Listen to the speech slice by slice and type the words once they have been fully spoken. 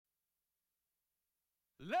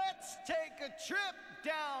Let's take a trip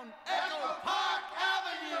down Echo Park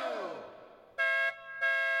Avenue!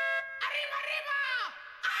 Arriba, arriba!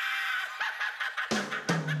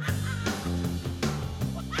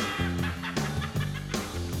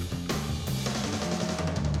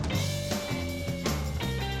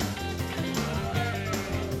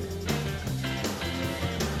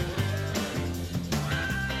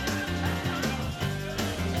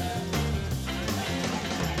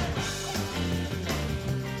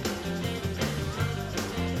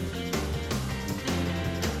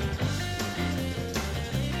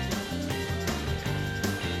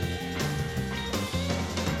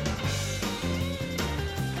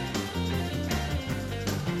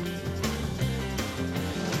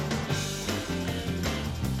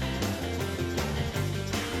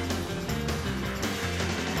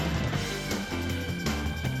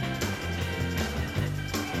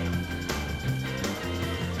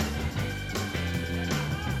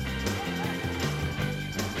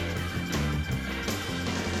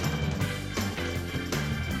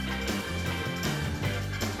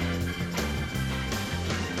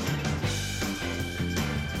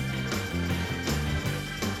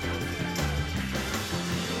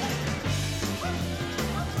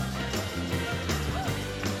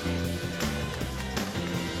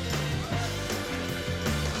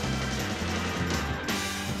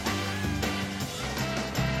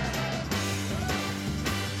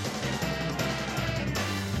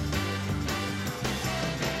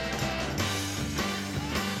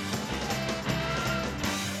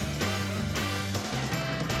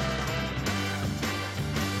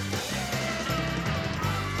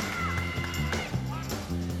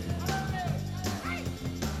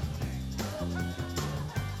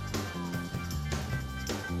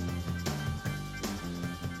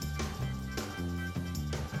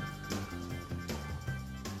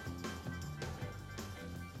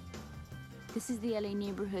 This is the LA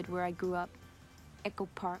neighborhood where I grew up, Echo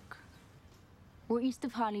Park. We're east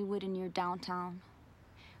of Hollywood and near downtown.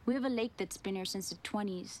 We have a lake that's been here since the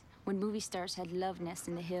 20s, when movie stars had love nests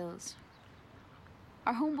in the hills.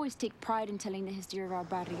 Our homeboys take pride in telling the history of our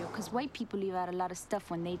barrio, because white people leave out a lot of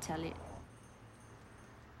stuff when they tell it.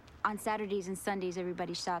 On Saturdays and Sundays,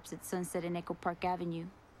 everybody shops at Sunset and Echo Park Avenue.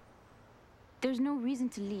 There's no reason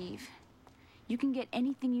to leave. You can get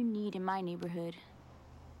anything you need in my neighborhood.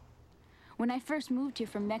 When I first moved here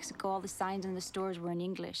from Mexico, all the signs in the stores were in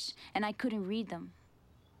English, and I couldn't read them.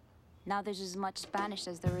 Now there's as much Spanish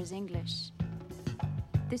as there is English.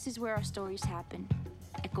 This is where our stories happen,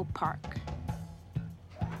 Echo Park.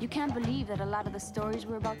 You can't believe that a lot of the stories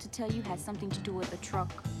we're about to tell you has something to do with a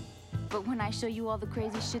truck. But when I show you all the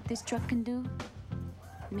crazy shit this truck can do,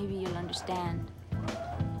 maybe you'll understand.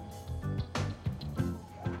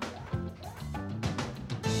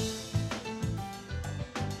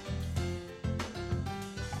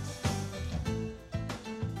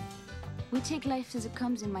 We take life as it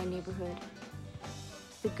comes in my neighborhood,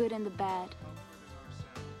 the good and the bad.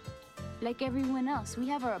 Like everyone else, we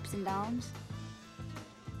have our ups and downs.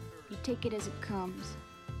 You take it as it comes.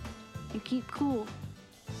 You keep cool,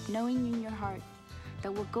 knowing in your heart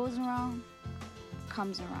that what goes around,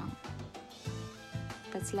 comes around.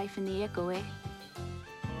 That's life in the Echo, eh?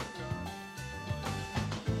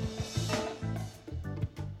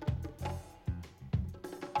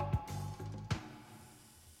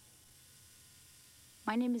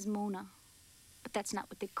 My name is Mona, but that's not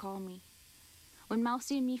what they call me. When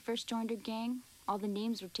Mousy and me first joined her gang, all the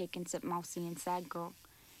names were taken except Mousy and Sad Girl.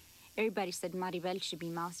 Everybody said Maribel should be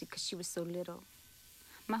Mousy because she was so little.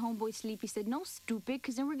 My homeboy Sleepy said, no, stupid,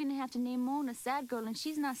 because then we're going to have to name Mona Sad Girl, and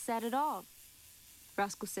she's not sad at all.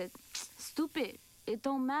 Roscoe said, stupid, it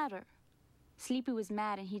don't matter. Sleepy was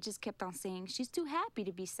mad, and he just kept on saying, she's too happy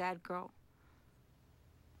to be Sad Girl.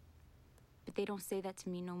 But they don't say that to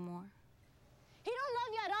me no more. He don't love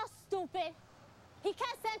you at all, stupid. He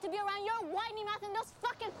can't stand to be around your whiny mouth and those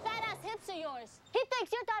fucking fat-ass hips of yours. He thinks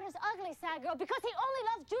your daughter's ugly, Sad Girl, because he only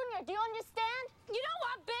loves Junior. Do you understand? You know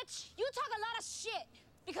what, bitch? You talk a lot of shit.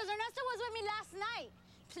 Because Ernesto was with me last night,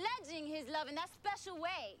 pledging his love in that special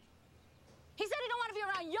way. He said he don't want to be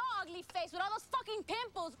around your ugly face with all those fucking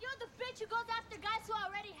pimples. You're the bitch who goes after guys who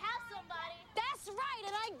already have somebody. That's right,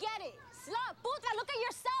 and I get it. Slut, puta, look at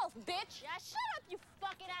yourself, bitch. Yeah, shut up, you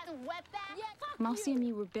fucking ass wetback. Yeah, fuck Mousy you. and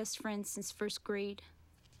me were best friends since first grade.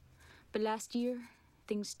 But last year,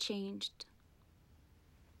 things changed.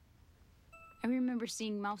 I remember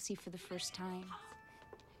seeing Mousy for the first time.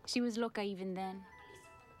 She was loca even then.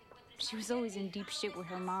 She was always in deep shit with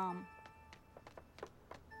her mom.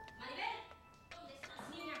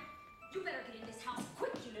 You better get in this house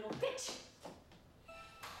quick, you little bitch!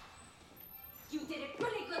 You did it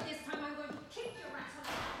brilliantly!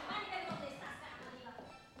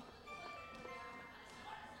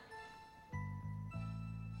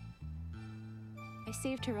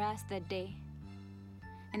 saved her ass that day,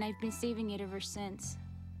 and I've been saving it ever since.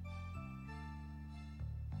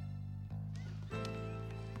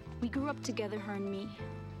 We grew up together, her and me.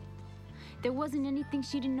 There wasn't anything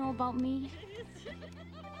she didn't know about me,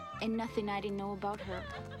 and nothing I didn't know about her.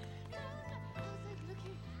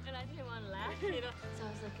 And I didn't want to laugh, so I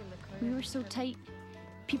was like in the corner. We were so tight.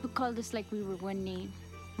 People called us like we were one name,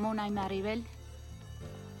 Mona y Maribel.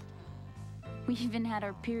 We even had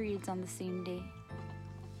our periods on the same day.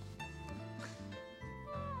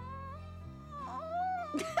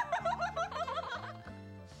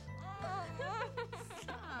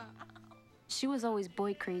 She was always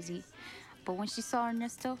boy crazy, but when she saw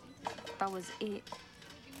Ernesto, that was it.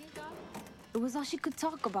 It was all she could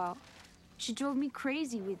talk about. She drove me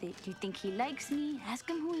crazy with it. You think he likes me? Ask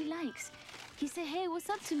him who he likes. He said, hey, what's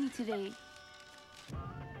up to me today?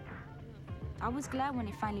 I was glad when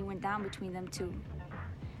it finally went down between them two.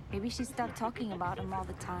 Maybe she stopped talking about him all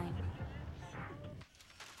the time.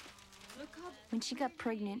 When she got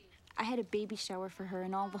pregnant, I had a baby shower for her,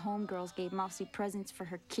 and all the homegirls gave mousy presents for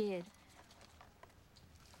her kid.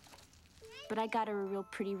 But I got her a real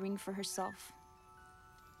pretty ring for herself.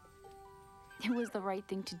 It was the right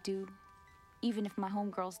thing to do, even if my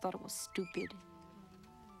homegirls thought it was stupid.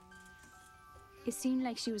 It seemed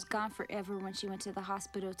like she was gone forever when she went to the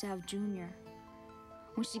hospital to have Junior.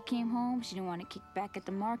 When she came home, she didn't want to kick back at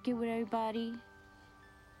the market with everybody.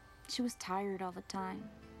 She was tired all the time.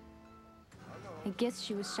 I guess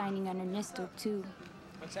she was shining on Ernesto, too.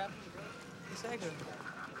 What's happening, bro? What's happening?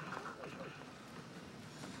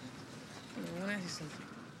 I want to ask you something.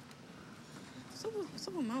 What's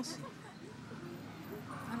up with Mousy?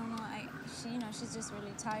 I don't know. She's just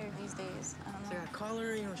really tired these days. I don't know. So I call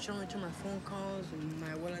her, she don't return my phone calls, and my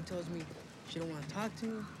abuela tells me she don't want to talk to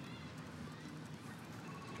me.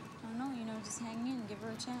 I don't know. Just hang in, give her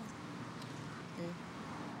a chance. Okay.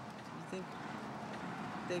 You think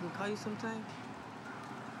they can call you sometime?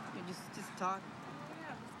 Just talk.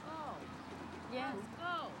 Yeah. Let's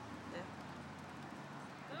go. Yeah.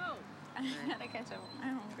 Go. I gotta catch up with my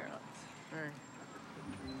homegirl. All right.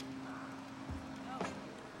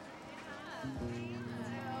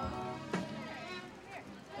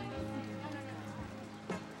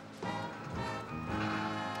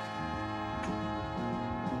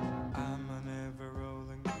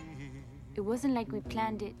 It wasn't like we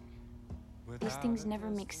planned it. These things never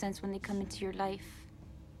make sense when they come into your life.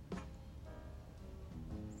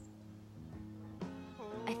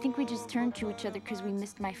 I think we just turned to each other because we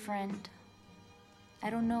missed my friend. I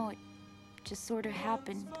don't know, it just sort of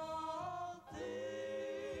happened.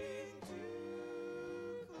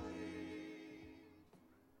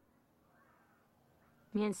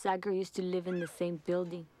 Me and Sagar used to live in the same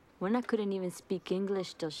building. When I couldn't even speak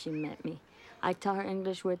English till she met me. I taught her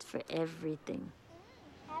English words for everything.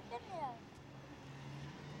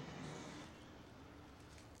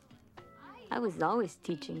 I was always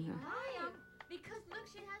teaching her. Because look,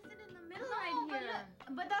 she has it in the middle right here.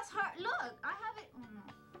 But that's her. Look, I have it.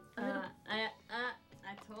 Oh, no.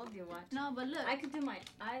 I told you what. No, but look. I could do my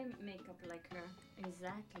eye makeup like her.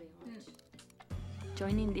 Exactly.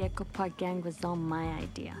 Joining the Echo Park gang was all my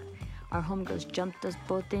idea. Our homegirls jumped us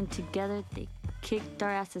both in together. They kicked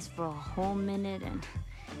our asses for a whole minute, and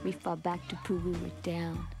we fought back to prove we were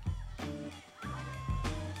down.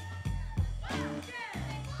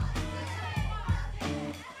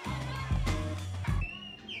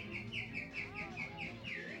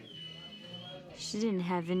 She didn't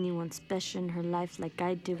have anyone special in her life like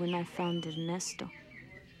I did when I found Ernesto.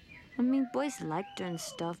 I mean, boys liked her and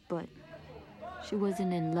stuff, but she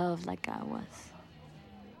wasn't in love like I was.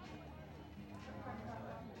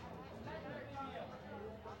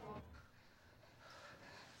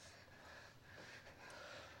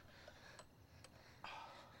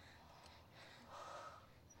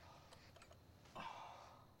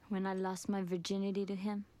 When I lost my virginity to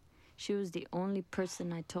him, she was the only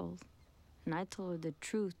person I told. And I told her the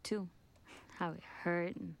truth, too. How it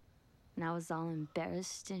hurt, and I was all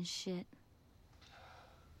embarrassed and shit.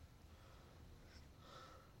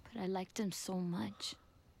 But I liked him so much.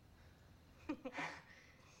 Get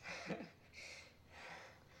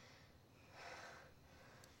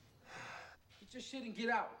your shit and get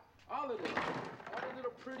out. All of it. All that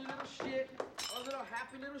little pretty little shit, all little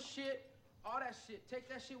happy little shit, all that shit. Take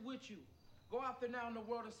that shit with you. Go out there now in the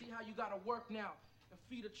world and see how you gotta work now and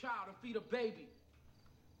feed a child and feed a baby.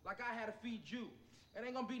 Like I had to feed you. It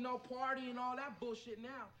ain't gonna be no party and all that bullshit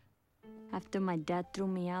now. After my dad threw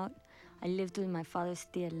me out, I lived with my father's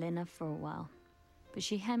tia Elena for a while. But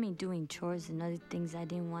she had me doing chores and other things I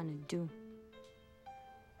didn't want to do.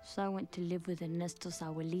 So I went to live with Ernesto's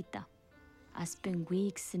abuelita. I spent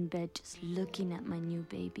weeks in bed just looking at my new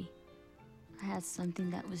baby. I had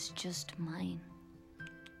something that was just mine.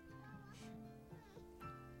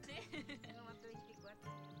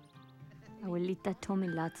 Abuelita told me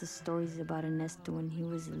lots of stories about Ernesto when he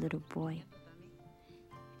was a little boy.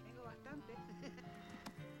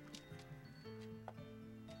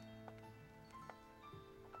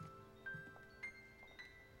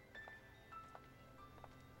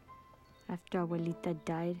 After Abuelita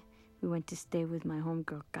died, we went to stay with my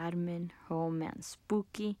homegirl Carmen, her old man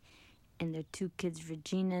Spooky, and their two kids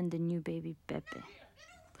Regina and the new baby Pepe.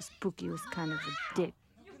 But Spooky was kind of a dick.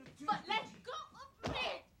 But let's go up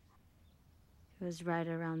there! It was right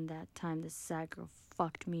around that time the sad girl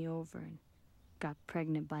fucked me over and got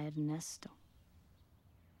pregnant by Ernesto.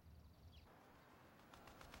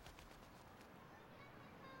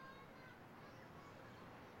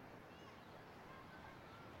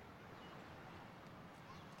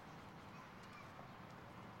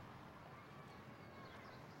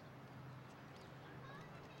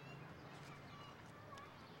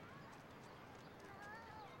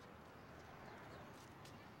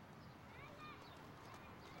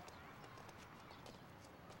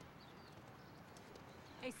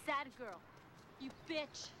 Hey, sad girl. You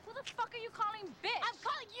bitch. Who the fuck are you calling bitch? I'm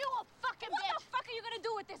calling you a fucking bitch. What the fuck are you gonna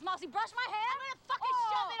do with this, Mousy? Brush my hair? I'm gonna fucking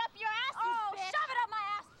shove it up your ass, you bitch. Shove it up my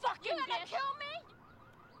ass, fucking bitch. You gonna kill me?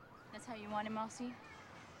 That's how you want it, Mousy?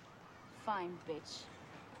 Fine, bitch.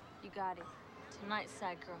 You got it. Tonight,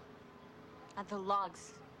 sad girl, at the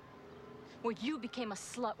logs, where you became a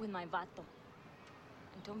slut with my vato.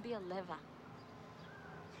 And don't be a leva.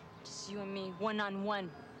 Just you and me,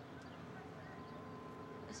 one-on-one.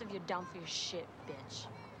 As if you're down for your shit, bitch.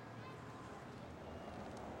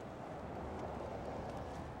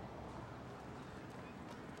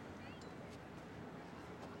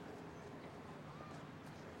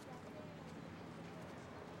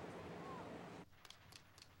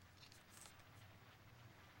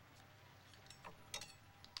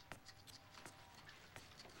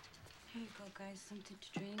 Here you go, guys. Something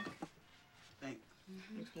to drink. Thanks.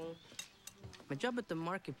 Thanks, Mom. My job at the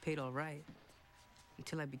market paid all right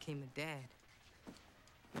until I became a dad.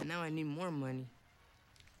 And now I need more money.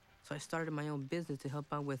 So I started my own business to help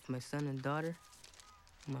out with my son and daughter,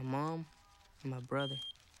 my mom, and my brother.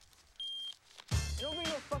 You don't bring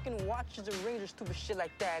no fucking watches or rings or stupid shit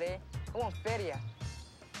like that, eh? I want feria.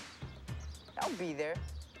 I'll be there.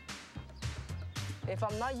 If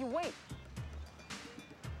I'm not, you wait.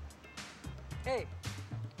 Hey,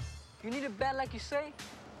 you need it bad like you say,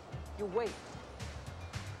 you wait.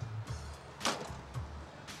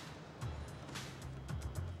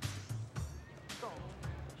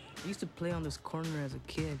 I used to play on this corner as a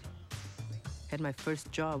kid. Had my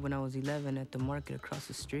first job when I was 11 at the market across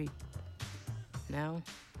the street. Now,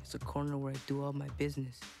 it's a corner where I do all my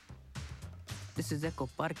business. This is Eco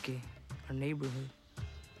Parque, our neighborhood.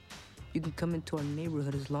 You can come into our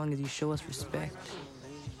neighborhood as long as you show us respect.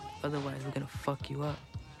 Otherwise, we're gonna fuck you up.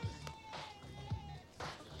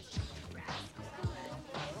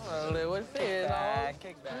 What's this?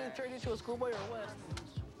 Kick back. You turned into a schoolboy or what?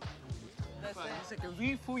 That's it. It's like a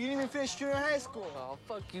read fool. You didn't even finish junior high school. Oh,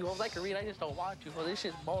 fuck you. I like to read. I just don't want to. So this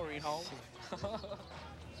shit's boring, home. Yeah,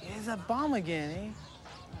 it's that bomb again, eh?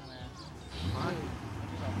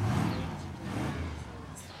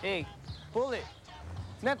 Hey, Bullet.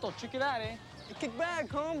 Neto, check it out, eh? Hey, kick back,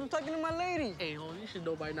 Holmes. I'm talking to my lady. Hey, Holmes, you should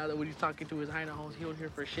know by now that when he's talking to his hyena, Holmes, he was here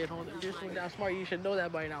for shit, Holmes. If you're so damn smart, you should know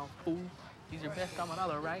that by now, fool. He's your best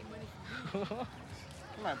camarada, right? Come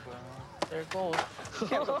on, bro. There it goes.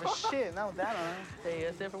 Can't look for shit. Not with that on. Hey,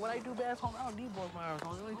 that's it. For what I do best, Holmes, I don't need both my hours,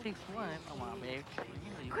 Holmes. It only takes one. Come on, babe. You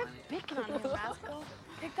know you Quit want it. picking on him, rascal.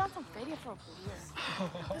 Pick down some feria for a beer.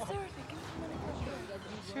 Seriously, give me some money for a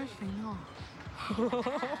beer. Seriously, no.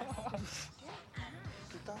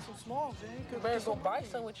 You thought so small, man. You better go buy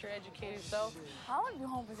some with your educated self. I want to be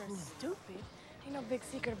home because they're stupid. Ain't no big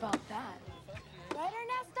secret about that. Right,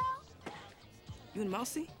 Ernesto? You and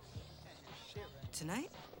Mousy?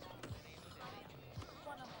 Tonight?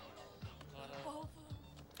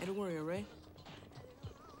 Hey, don't worry, all right?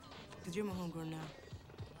 Because you're my homegirl now.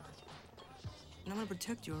 And I'm gonna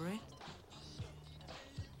protect you, all right?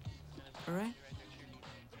 All right?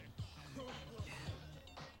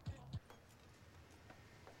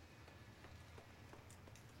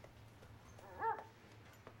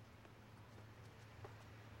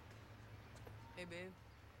 Hey, babe.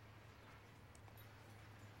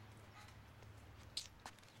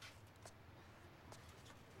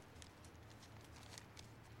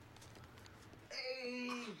 Hey,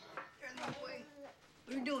 you're in the way.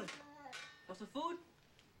 What are you doing? Want some food?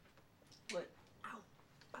 What? Ow,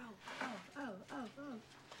 ow, ow, ow.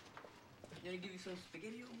 Gonna give you some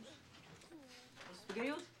SpaghettiOs? Some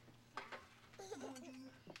SpaghettiOs?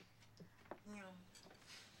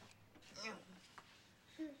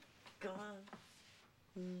 Come on.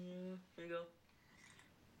 Here you go.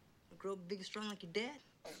 Grow up big and strong like your dad?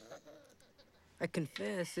 I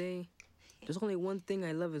confess, there's only one thing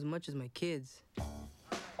I love as much as my kids.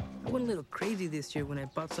 I went a little crazy this year when I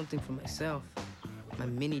bought something for myself. My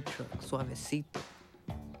mini truck, Suavecito.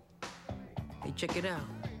 Hey, check it out.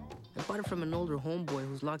 I bought it from an older homeboy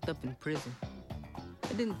who's locked up in prison.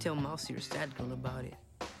 I didn't tell Mousy or Sad Girl about it.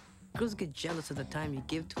 Girls get jealous of the time you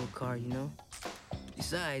give to a car, you know?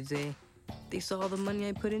 Besides, they saw all the money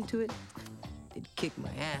I put into it, they'd kick my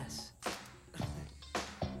ass.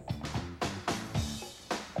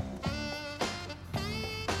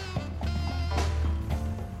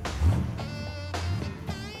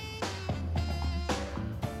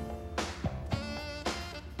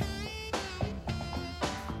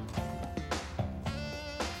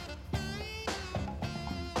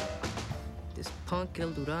 Punk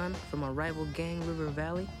El Duran from our rival gang, River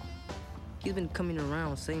Valley. He's been coming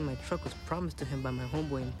around saying my truck was promised to him by my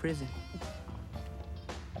homeboy in prison.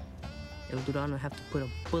 El Duran will have to put a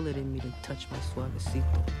bullet in me to touch my Suavecito.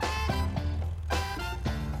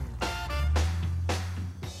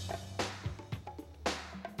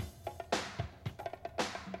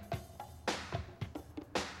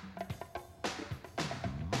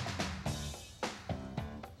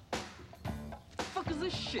 What the fuck is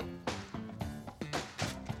this shit?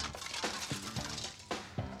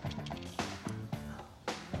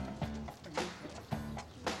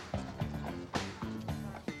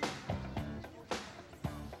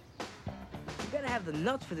 You gotta have the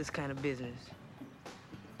nuts for this kind of business.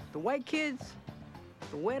 The white kids,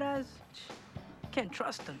 the wet eyes, can't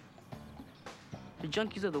trust them. The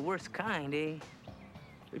junkies are the worst kind, They're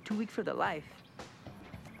too weak for the life.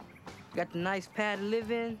 Got the nice pad to live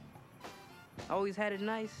in. Always had it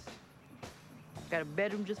nice. Got a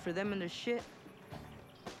bedroom just for them and their shit.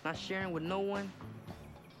 Not sharing with no one.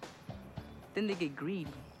 Then they get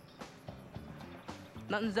greedy.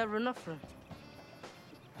 Nothing's ever enough for them.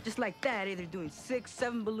 Just like that, they're doing 6,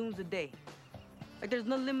 7 balloons a day. Like there's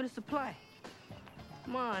no limited supply.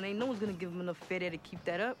 Come on, no one's gonna give them enough feria to keep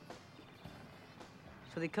that up.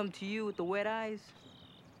 So they come to you with the wet eyes,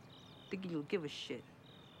 thinking you'll give a shit.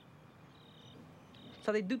 That's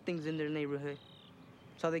how they do things in their neighborhood.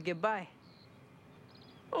 That's how they get by.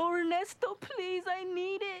 Oh, Ernesto, please, I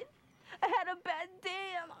need it. I had a bad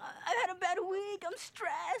day. I had a bad week. I'm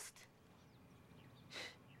stressed.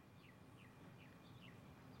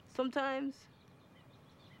 Sometimes,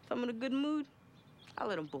 if I'm in a good mood, I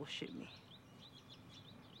let them bullshit me.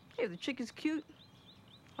 Hey, if the chick is cute,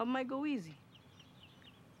 I might go easy.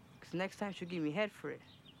 Because next time she'll give me head for it.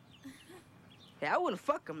 Hey, I wouldn't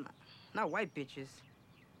fuck them. Not white bitches.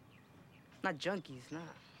 Not junkies, nah.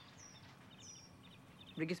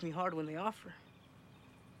 But it gets me hard when they offer.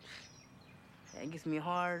 Yeah, it gets me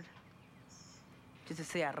hard just to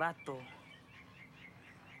say a rato.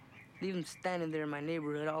 Leave them standing there in my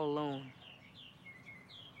neighborhood all alone.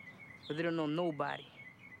 But they don't know nobody.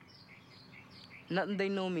 Nothing they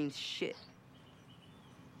know means shit.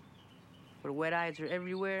 Where wet eyes are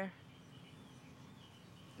everywhere,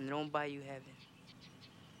 and they don't buy you heaven.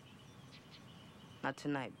 Not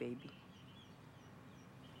tonight, baby.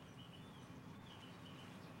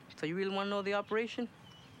 So you really want to know the operation?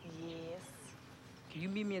 Yes. You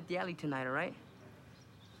meet me at the alley tonight, all right?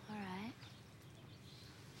 All right.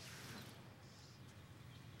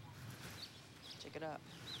 Check it out.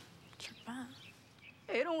 Chapa.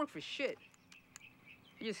 Hey, it don't work for shit.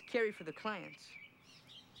 You just carry for the clients.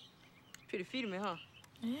 Pretty feed me, huh?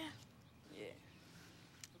 Yeah. Yeah.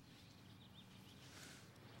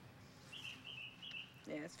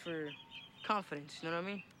 Yeah, it's for confidence, you know what I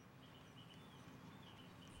mean?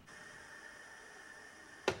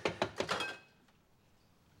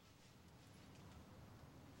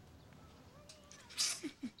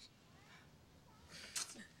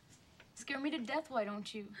 Scare me to death, why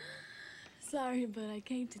don't you? Sorry, but I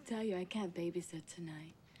came to tell you I can't babysit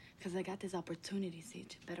tonight. Because I got this opportunity, see,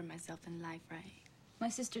 to better myself in life, right? My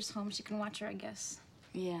sister's home. She can watch her, I guess.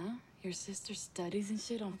 Yeah? Your sister studies and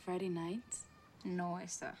shit on Friday nights? No,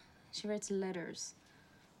 Esa. She writes letters.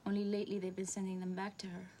 Only lately they've been sending them back to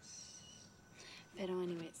her. Pero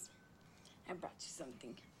anyways, I brought you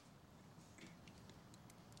something.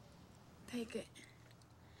 Take it.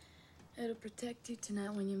 It'll protect you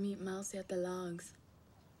tonight when you meet Mousy at the logs.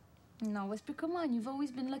 No, Whisper, come on. You've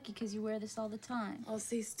always been lucky because you wear this all the time. Oh,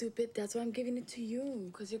 see, stupid, that's why I'm giving it to you.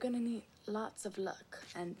 Because you're gonna need lots of luck.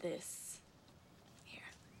 And this. Here.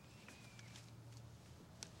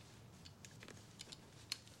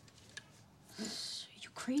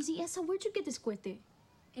 crazy? Esa, where'd you get this cohete?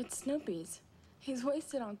 It's Snoopy's. He's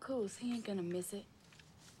wasted on coos. He ain't gonna miss it.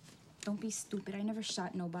 Don't be stupid. I never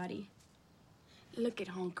shot nobody. Look at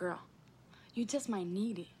homegirl. You just might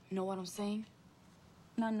need it. Know what I'm saying?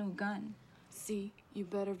 Not no gun. See, you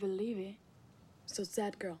better believe it. So,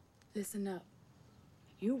 sad girl, listen up.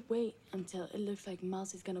 You wait until it looks like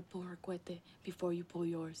Mousy's gonna pull her cohete before you pull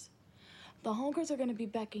yours. The homegirls are gonna be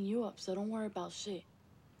backing you up, so don't worry about shit.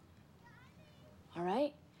 All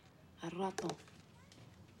right? Al rato.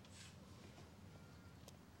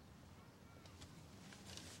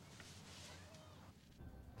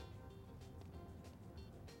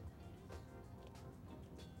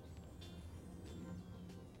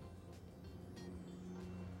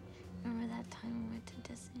 Remember that time we went to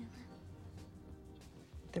Disneyland?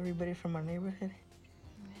 Everybody from our neighborhood?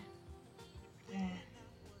 Yeah.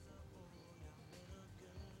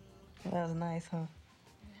 That was nice, huh?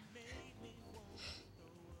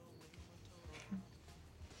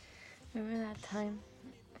 Remember that time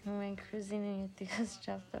we went cruising and you just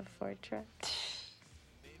dropped the Ford truck?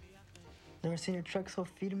 Never seen a truck so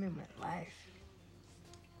firme in my life.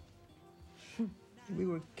 We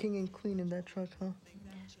were king and queen in that truck, huh? Yeah.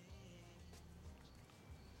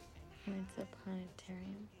 We went to the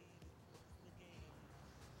planetarium.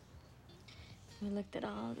 We looked at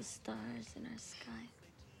all the stars in our sky.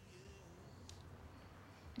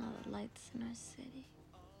 All the lights in our city.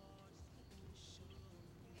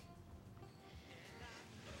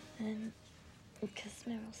 And you kissed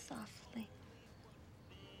me real softly.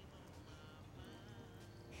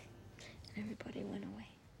 And everybody went away.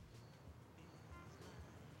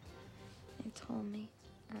 They told me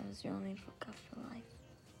I was your only Loca for life.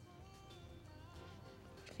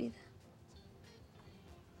 Vida.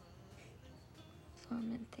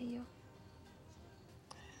 Solamente yo.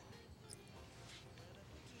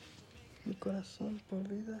 Mi corazón por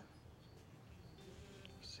vida.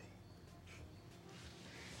 Sí.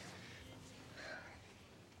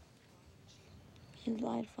 You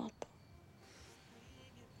lied, Vato.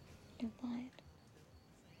 You lied.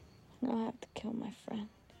 Now I have to kill my friend.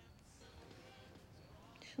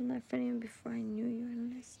 She was my friend even before I knew you were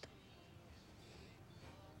enlisted.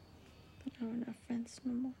 But now we're not friends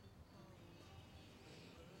no more.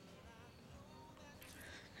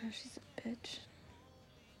 Now she's a bitch.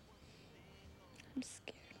 I'm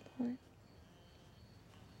scared, boy.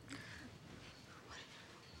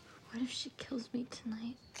 What if she kills me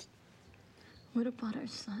tonight? What about our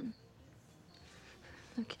son?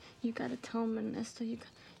 Look, you gotta tell him, Ernesto.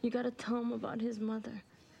 You gotta tell him about his mother.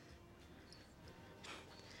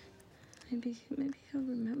 Maybe he'll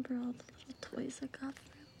remember all the little toys I got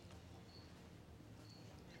for him.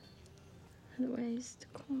 And the way I used to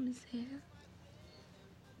comb his hair.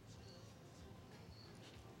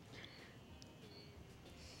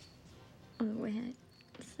 Or the way I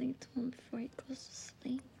sing to him before he goes to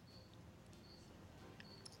sleep.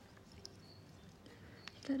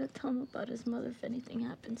 You gotta tell him about his mother if anything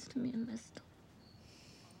happens to me, Ernesto.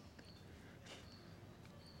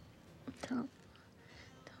 Tell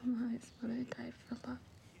him how his mother died for love.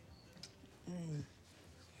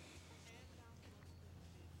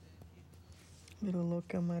 Vida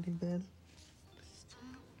Loca, Maribel.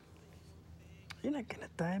 You're not gonna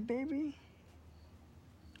die, baby.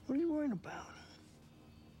 What are you worrying about?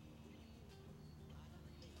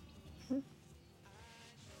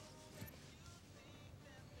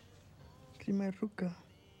 See my ruca.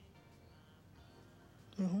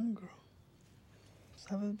 My homegirl.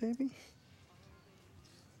 ¿Sabes, baby?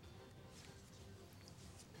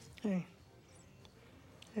 Hey.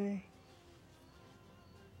 Hey.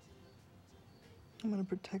 I'm gonna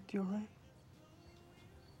protect you, all right?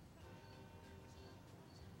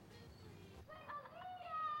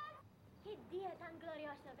 Qué día tan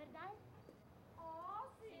glorioso, ¿verdad? Oh,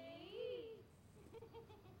 sí.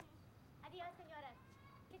 Adiós, señoras.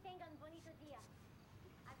 Que tengan un bonito día.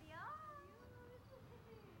 Adiós.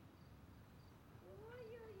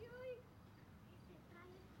 Uy, uy, uy.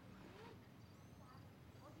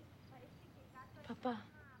 Papá,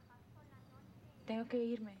 tengo que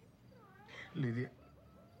irme. Lidia,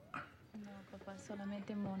 No, papá,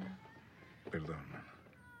 solamente Mona. perdón.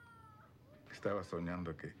 Estaba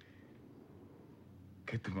soñando que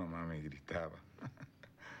tu mamá me gritaba.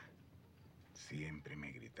 Siempre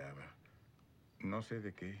me gritaba. No sé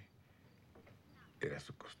de qué. Era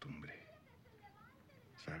su costumbre.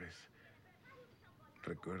 ¿Sabes?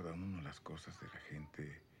 Recuerda uno las cosas de la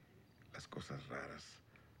gente, las cosas raras,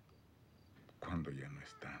 cuando ya no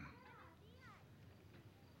están.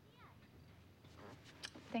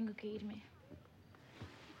 Tengo que irme.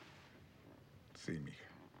 Sí, mija.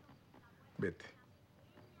 Vete.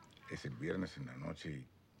 Es el viernes en la noche y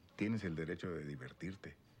tienes el derecho de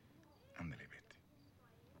divertirte. Ándale, vete.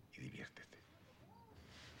 Y diviértete.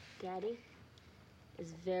 Daddy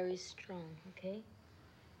is very strong, okay?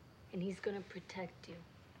 And he's gonna protect you.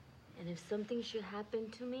 And if something should happen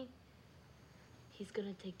to me, he's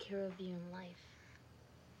gonna take care of you in life.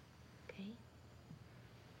 Okay?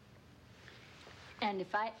 And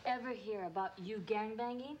if I ever hear about you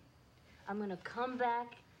gangbanging, I'm gonna come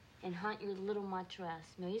back and hunt your little macho ass.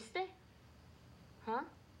 ¿Me oíste? Huh?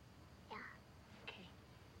 Yeah. Okay.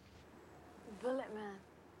 Bullet man,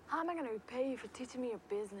 how am I gonna repay you for teaching me your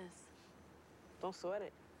business? Don't sweat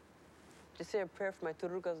it. Just say a prayer for my two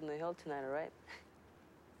rucas on the hill tonight, all right?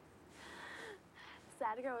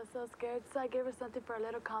 Sad girl was so scared, so I gave her something for a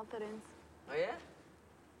little confidence. Oh, yeah?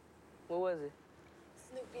 What was it?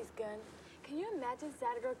 Snoopy's gun. Can you imagine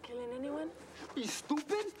Sad girl killing anyone? Are you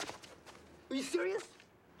stupid? Are you serious?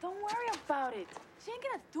 Don't worry about it. She ain't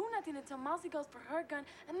gonna do nothing until Mousy goes for her gun,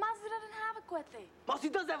 and Mousy doesn't have a cohete. Mousy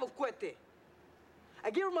does have a cohete. I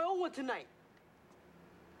gave her my own one tonight.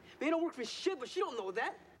 They don't work for shit, but she don't know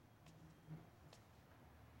that.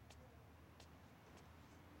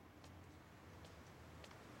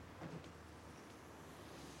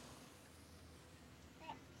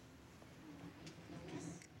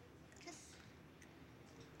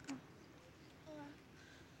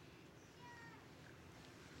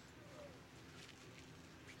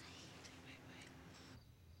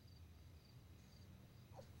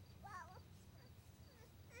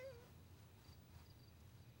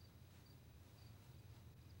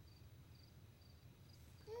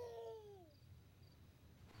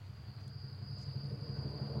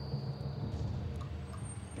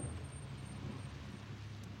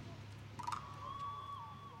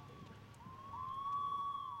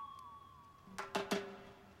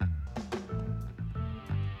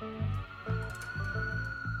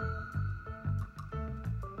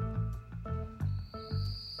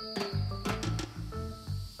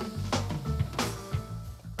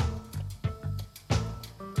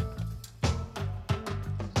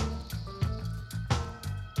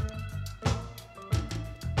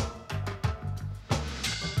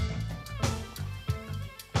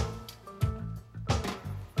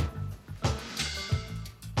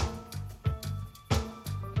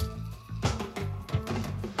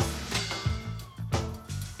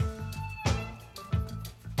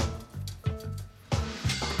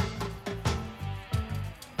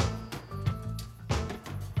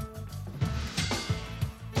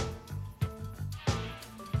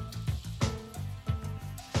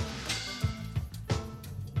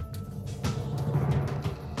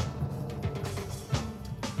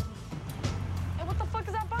 Hey, what the fuck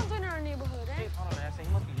is that bomb doing in our neighborhood, eh? Hey, hold on, I say he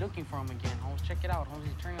must be looking for him again, Holmes. Check it out, Holmes.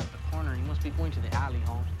 He's turning up the corner. He must be going to the alley,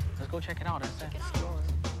 Holmes. Let's go check it out, that's it.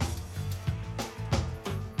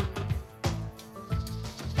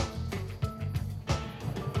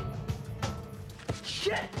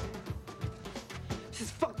 Shit! This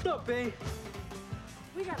is fucked up, eh?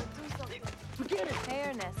 We gotta do something. Forget it! Hey,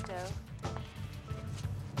 Ernesto.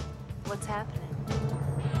 What's happening?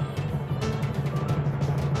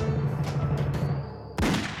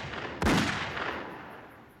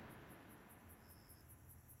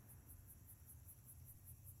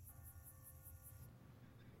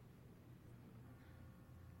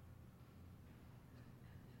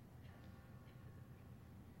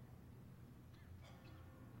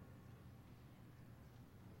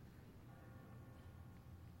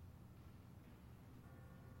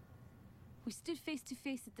 We stood face to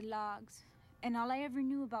face at the logs, and all I ever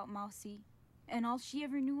knew about Mousy, and all she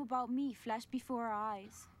ever knew about me, flashed before our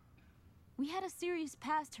eyes. We had a serious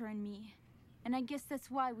past, her and me, and I guess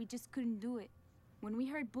that's why we just couldn't do it. When we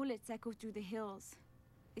heard bullets echo through the hills,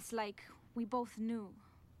 it's like we both knew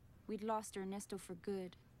we'd lost Ernesto for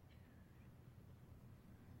good.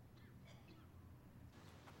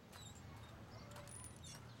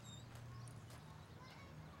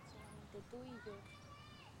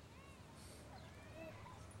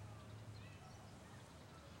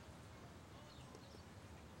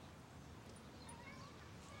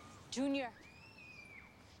 Junior.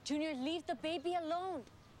 Junior, leave the baby alone.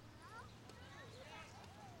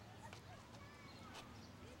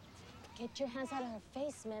 Get your hands out of her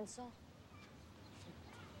face, Menso.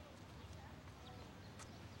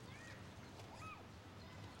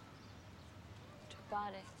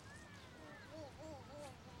 Got it.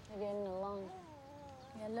 They're getting along.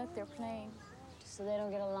 Yeah, look, they're playing. So they don't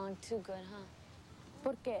get along too good, huh?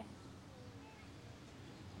 ¿Por qué?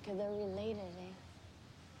 Because they're related, eh?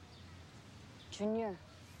 Junior,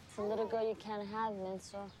 it's a little girl you can't have,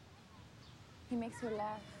 Menso. He makes her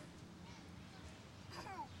laugh.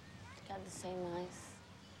 got the same eyes.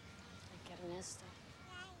 Like Ernesto.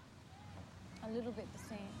 A little bit the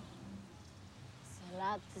same. It's a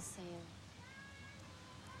lot the same.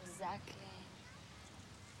 Exactly.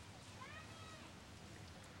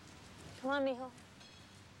 Come on, mijo.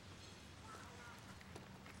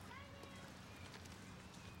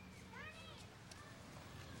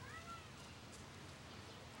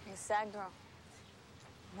 Hey, sad girl.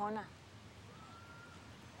 Mona.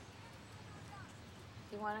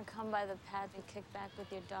 You want to come by the pad and kick back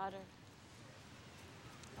with your daughter?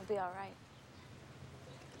 I'll be all right.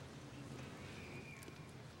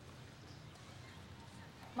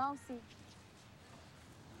 Mousy.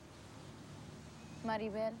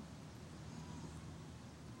 Maribel.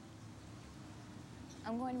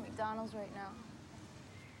 I'm going to McDonald's right now.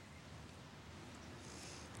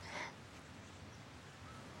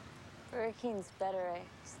 Burger King's better, eh?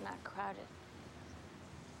 It's not crowded.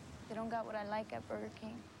 They don't got what I like at Burger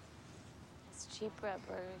King. It's cheaper at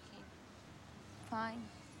Burger King. Fine.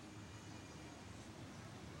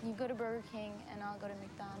 You go to Burger King and I'll go to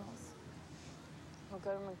McDonald's. We'll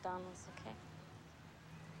go to McDonald's, okay?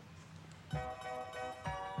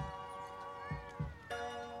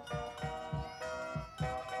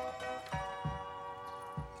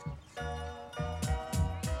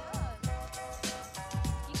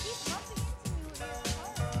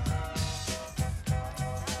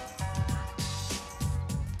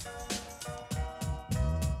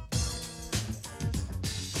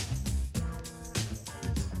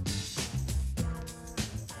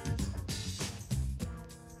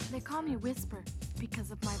 They call me Whisper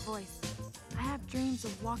because of my voice. I have dreams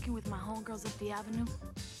of walking with my homegirls up the avenue.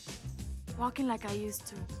 Walking like I used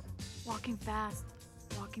to. Walking fast,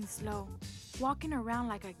 walking slow. Walking around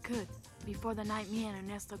like I could before the night me and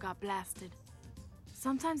Ernesto got blasted.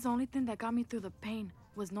 Sometimes the only thing that got me through the pain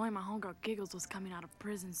was knowing my homegirl Giggles was coming out of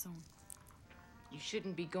prison soon. You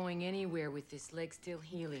shouldn't be going anywhere with this leg still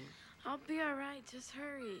healing. I'll be all right, just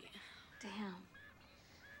hurry. Damn.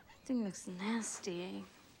 That thing looks nasty, eh?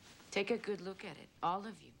 Take a good look at it, all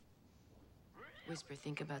of you. Whisper,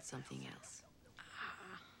 think about something else.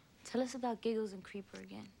 Tell us about Giggles and Creeper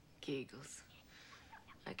again. Giggles.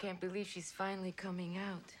 I can't believe she's finally coming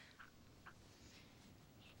out.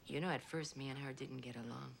 You know, at first, me and her didn't get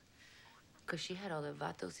along. Because she had all the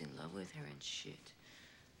vatos in love with her and shit.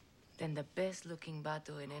 Then the best-looking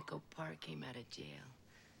vato in Echo Park came out of jail.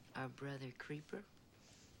 Our brother, Creeper.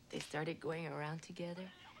 They started going around together.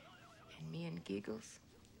 And me and Giggles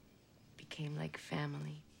became like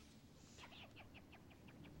family.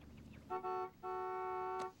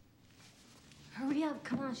 Hurry up,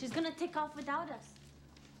 come on. She's gonna take off without us.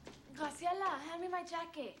 Graciela, hand me my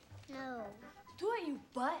jacket. No. Do it, you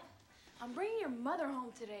butt. I'm bringing your mother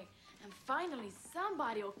home today. And finally,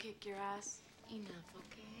 somebody will kick your ass. Enough,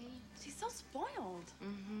 okay? She's so spoiled.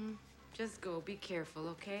 Mm-hmm. Just go. Be careful,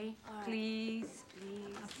 okay? All right. Please,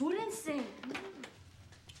 please. Apúrense.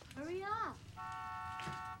 Hurry up.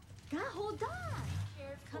 God, hold on.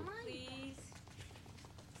 Careful, Come on. please.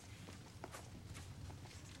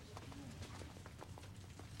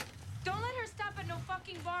 Don't let her stop at no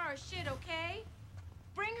fucking bar or shit, okay?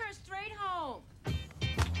 Bring her straight home.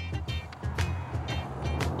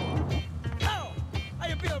 Oh! How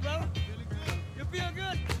you feel, brother? Feeling good. You feel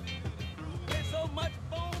good? Ain't so much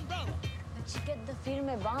bone, brother. Did you get the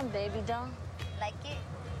firme bomb, baby doll? Like it?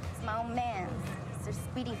 It's my own man's. Sir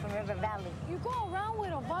Speedy from River Valley. You go around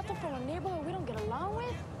with a vato from a neighborhood we don't get along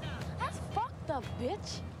with? That's fucked up,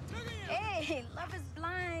 bitch. Hey, love is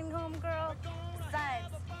blind, homegirl.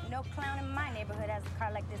 Besides, no clown in my neighborhood has a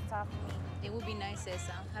car like this to offer me. It would be nice,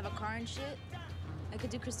 Esa. Have a car and shit. I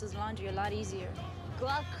could do Crystal's laundry a lot easier. Go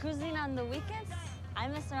out cruising on the weekends? I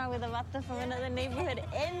mess around with a vato from another neighborhood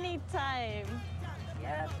anytime.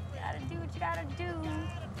 Yep, gotta do what you gotta do.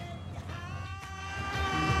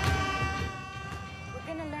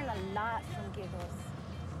 We're gonna learn a lot from Giggles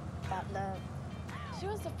about love. She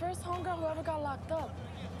was the first homegirl who ever got locked up.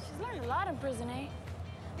 She's learned a lot in prison, eh?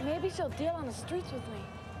 Maybe she'll deal on the streets with me.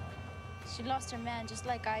 She lost her man just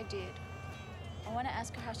like I did. I want to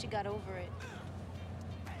ask her how she got over it.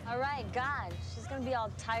 All right, God, she's gonna be all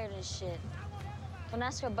tired and shit. Don't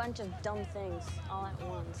ask her a bunch of dumb things all at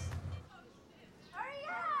once. Hurry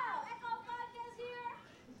up! Echo Podcast here.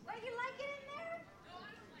 What, you like it in there?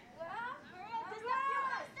 Well, hurry up, this is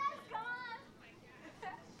yours. Come on.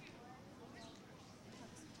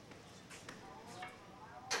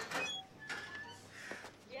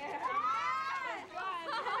 Yeah.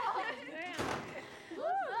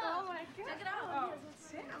 Oh my God. Check it out. Oh,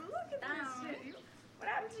 damn, look at that shit. What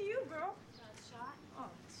happened to you, girl? Shot. Oh,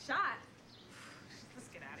 shot? Let's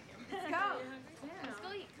get out of here. Let's go. Yeah. Let's go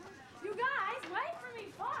eat. Come on.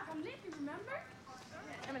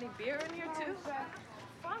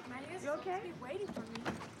 Okay. Be waiting for me.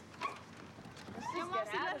 Yo,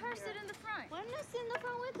 Mousy, let her sit in the front. Why not sit in the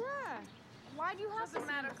front with her? Why do you have to Doesn't sit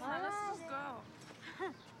in matter, the come on, front? let's just go.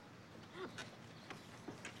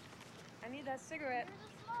 I need that cigarette.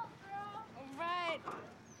 All right.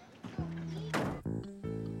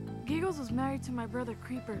 Giggles was married to my brother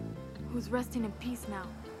Creeper, who's resting in peace now.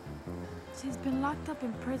 She's been locked up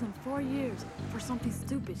in prison 4 years for something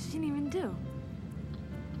stupid she didn't even do.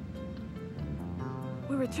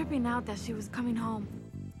 We were tripping out that she was coming home.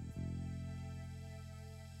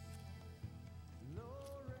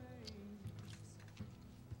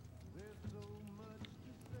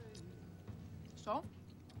 So?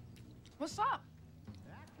 What's up?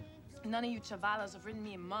 None of you chavalas have ridden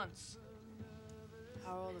me in months.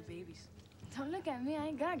 How are all the babies? Don't look at me, I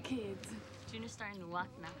ain't got kids. Junior's starting to walk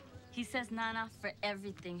now. He says nana for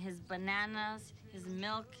everything. His bananas, his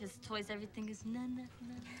milk, his toys, everything is nana,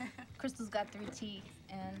 nana. Crystal's got 3 teeth,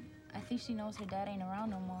 and I think she knows her dad ain't around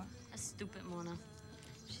no more. That's stupid, Mona.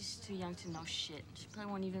 She's too young to know shit. She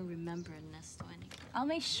probably won't even remember Ernesto anymore. I'll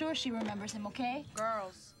make sure she remembers him, okay?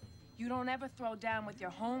 Girls, you don't ever throw down with your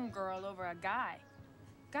homegirl over a guy.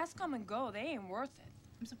 Guys come and go, they ain't worth it.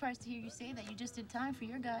 I'm surprised to hear you say that. You just did time for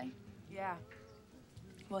your guy. Yeah.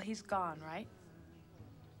 Well, he's gone, right?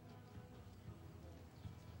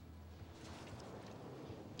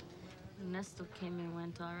 Ernesto came and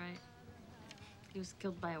went all right. He was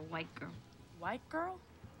killed by a white girl. White girl?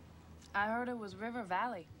 I heard it was River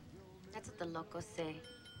Valley. That's what the locals say.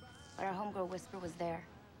 But our homegirl Whisper was there.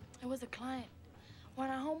 It was a client. When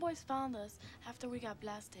our homeboys found us after we got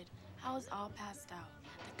blasted, I was all passed out.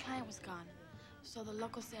 The client was gone. So the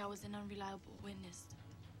locals say I was an unreliable witness.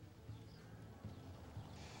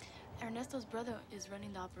 Ernesto's brother is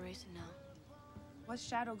running the operation now. What's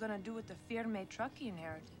Shadow gonna do with the Firme truck he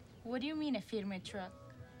inherited? What do you mean a Firme truck?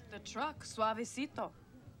 The truck, Suavecito.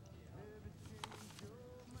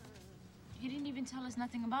 He didn't even tell us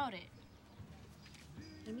nothing about it.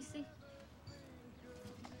 Let me see.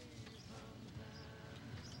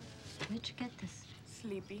 Where'd you get this?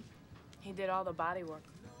 Sleepy. He did all the body work.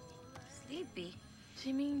 Sleepy?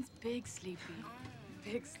 She means Big Sleepy.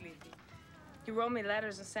 Big Sleepy. He wrote me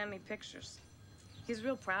letters and sent me pictures. He's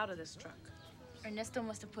real proud of this truck. Ernesto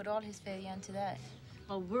must have put all his failure into that.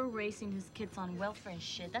 Well, we're raising his kids on welfare and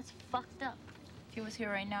shit. That's fucked up. If he was here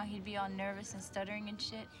right now, he'd be all nervous and stuttering and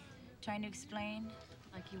shit, trying to explain.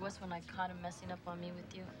 Like he was when I caught him messing up on me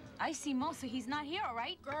with you. I see Mo, so he's not here, all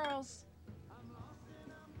right? Girls,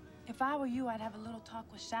 if I were you, I'd have a little talk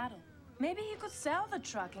with Shadow. Maybe he could sell the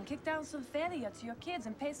truck and kick down some feria to your kids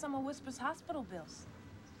and pay some of Whisper's hospital bills.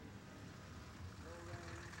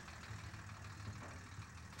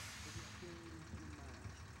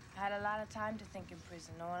 I had a lot of time to think in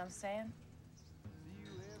prison, know what I'm saying?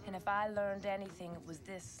 And if I learned anything, it was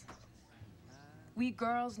this. We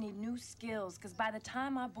girls need new skills, because by the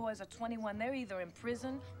time our boys are 21, they're either in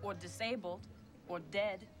prison or disabled or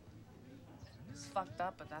dead. It's fucked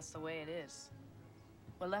up, but that's the way it is.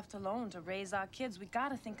 We're left alone to raise our kids. We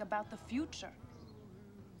gotta think about the future.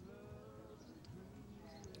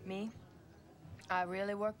 Me, I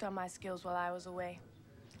really worked on my skills while I was away,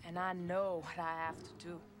 and I know what I have to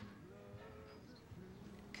do.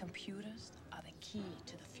 Computers are the key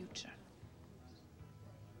to the future.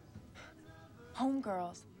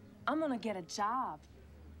 Homegirls, I'm gonna get a job.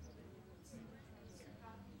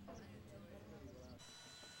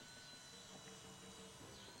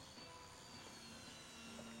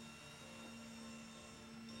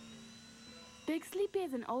 Big Sleepy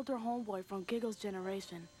is an older homeboy from Giggles'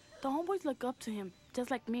 generation. The homeboys look up to him, just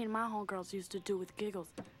like me and my homegirls used to do with Giggles,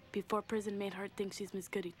 before prison made her think she's Miss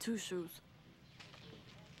Goody Two-Shoes.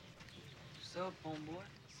 What's up, homeboy?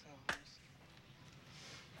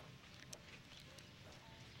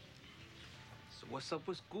 So what's up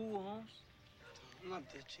with school, Holmes? I'm not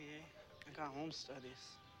ditching, eh? I got home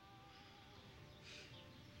studies.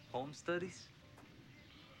 Home studies?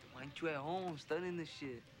 Why ain't you at home studying this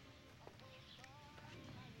shit?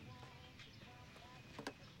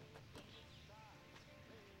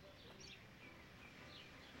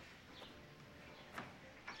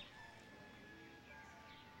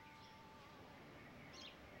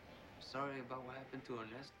 Sorry about what happened to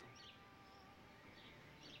Ernesto.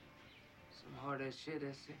 Some hard-ass shit,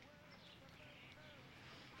 that's it.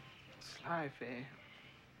 It's life, eh?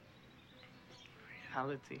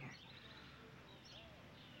 Reality.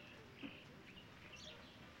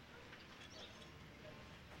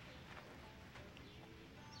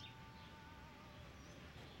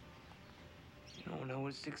 You know, when I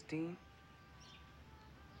was 16,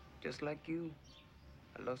 just like you,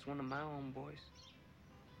 I lost one of my homeboys.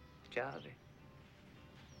 Jolly.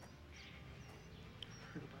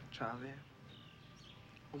 Chave.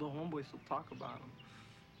 All the homeboys still talk about him.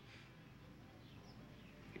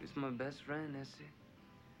 He was my best friend, Ese.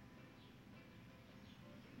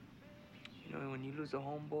 You know, when you lose a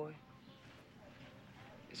homeboy,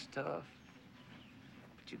 it's tough.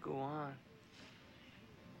 But you go on.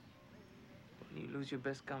 When you lose your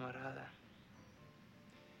best camarada,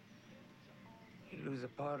 you lose a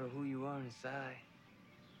part of who you are inside.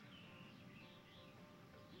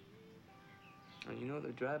 And you know the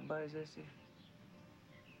drive-bys, Ese?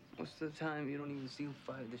 Most of the time, you don't even see who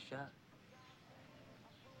fired the shot.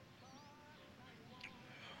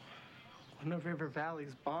 One of River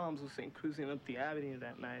Valley's bombs was seen cruising up the avenue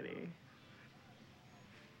that night, eh?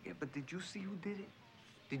 Yeah, but did you see who did it?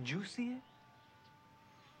 Did you see it?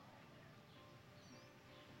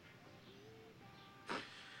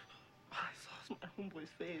 All I saw was my homeboy's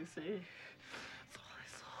face, eh? That's all I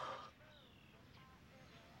saw.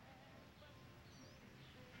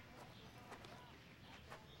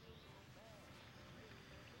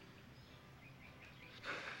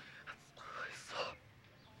 That's all I saw.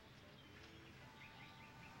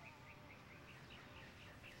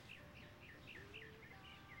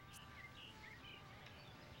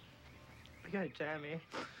 We got jam, eh?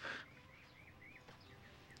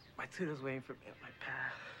 My tutor's waiting for me at my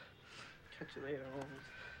path. Catch you later, Holmes.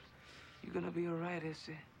 You're gonna be all right,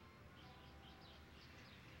 Ese.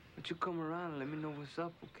 But you come around and let me know what's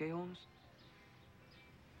up, okay, Holmes?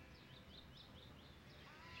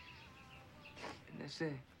 And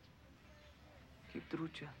Ese, keep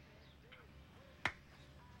trucha.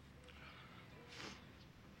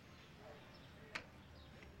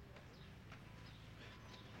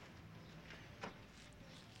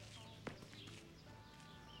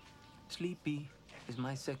 Sleepy is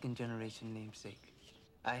my second generation namesake.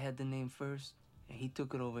 I had the name first, and he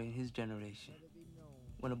took it over in his generation.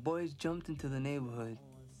 When a boy's jumped into the neighborhood,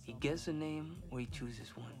 he gets a name or he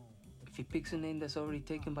chooses one. If he picks a name that's already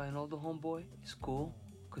taken by an older homeboy, it's cool,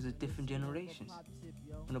 because it's different generations.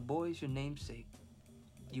 When a boy is your namesake,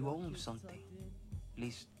 you owe him something. At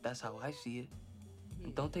least, that's how I see it.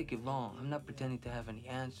 And don't take it wrong, I'm not pretending to have any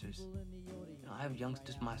answers. You know, I have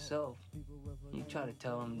youngsters myself. You try to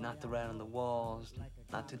tell them not to write on the walls,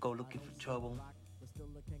 not to go looking for trouble.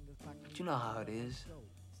 But you know how it is.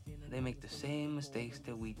 They make the same mistakes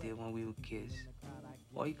that we did when we were kids.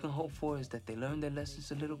 All you can hope for is that they learn their lessons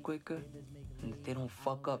a little quicker and that they don't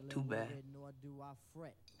fuck up too bad.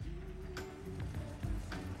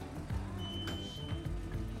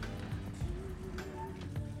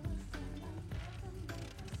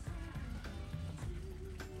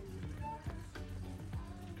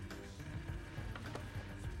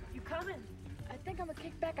 You coming? I think I'm gonna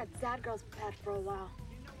kick back at Sad Girl's pad for a while.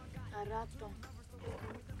 A rato.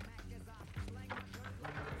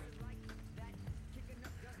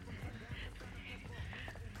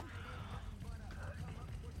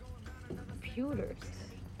 Computers.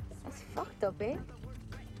 That's fucked up, eh?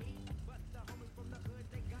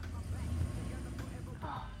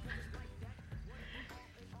 Oh.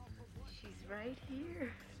 She's right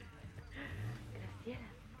here. Graciela.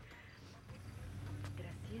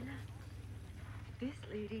 Graciela. This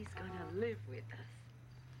lady's gonna live with us.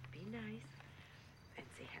 Be nice and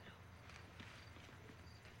say hello.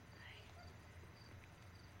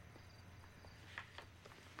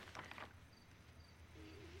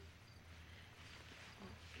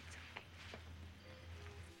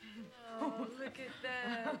 Oh, look at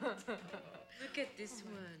that. Look at this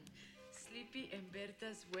one. Sleepy and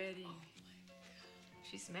Berta's wedding.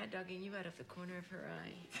 She's mad dogging you out of the corner of her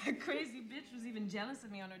eye. That crazy bitch was even jealous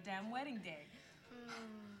of me on her damn wedding day.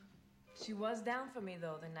 She was down for me,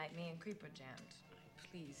 though, the night me and Creeper jammed.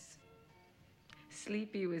 Please.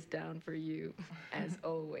 Sleepy was down for you, as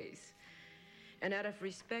always. And out of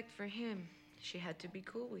respect for him, she had to be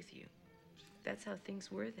cool with you. That's how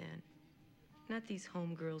things were then. Not these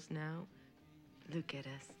homegirls now. Look at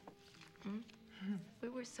us. We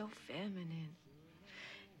were so feminine.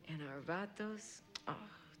 And our vatos,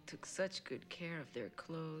 took such good care of their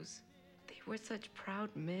clothes. They were such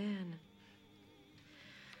proud men.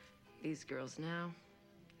 These girls now,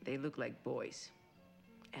 they look like boys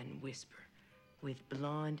and whisper with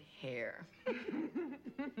blonde hair.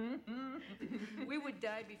 We would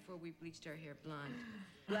die before we bleached our hair blonde.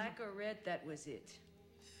 Black or red, that was it.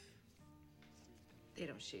 They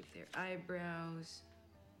don't shave their eyebrows.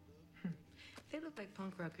 They look like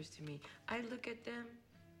punk rockers to me. I look at them,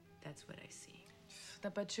 that's what I see. The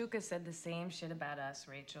Pachuca said the same shit about us,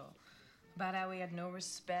 Rachel. About how we had no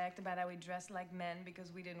respect, about how we dressed like men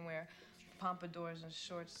because we didn't wear pompadours and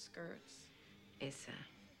short skirts. Esa,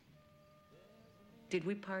 did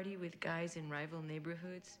we party with guys in rival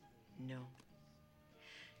neighborhoods? No.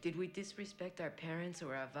 Did we disrespect our parents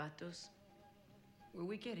or our vatos? Were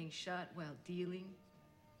we getting shot while dealing?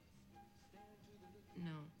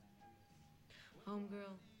 No.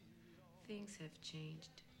 Homegirl, things have changed.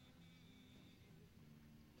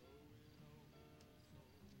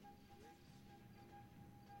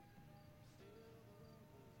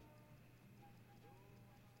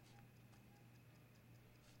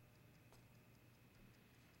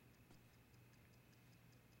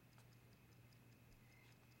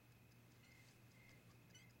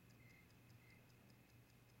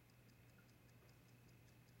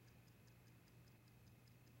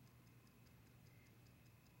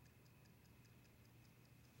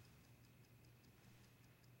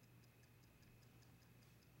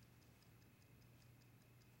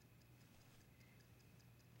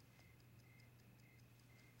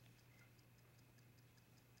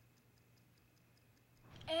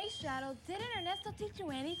 Hey, Shadow, didn't Ernesto teach you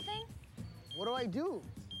anything? What do I do?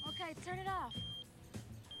 Okay, turn it off.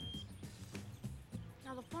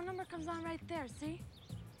 Now the phone number comes on right there, see?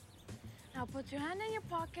 Now put your hand in your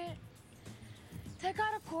pocket, take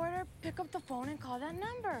out a quarter, pick up the phone and call that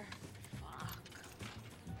number.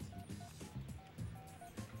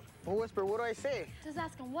 Well, Whisper, what do I say? Just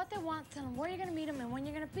ask them what they want, tell them where you're gonna meet them and when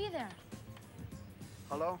you're gonna be there.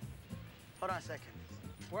 Hello? Hold on a second.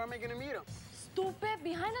 Where am I gonna meet him? Stupid,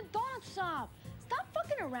 behind the donut shop. Stop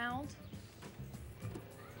fucking around.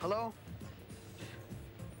 Hello?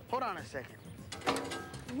 Hold on a second.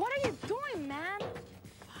 What are you doing, man?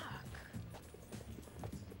 Fuck.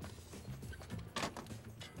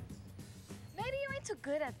 Maybe you ain't too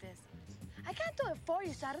good at this. I can't do it for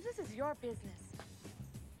you, Shadow. This is your business.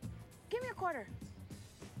 Give me a quarter.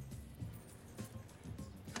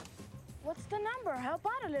 What's the number? Help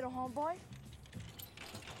out a little, homeboy. I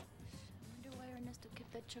wonder why Ernesto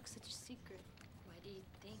kept that truck such a secret. Why do you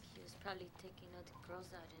think he was probably taking other girls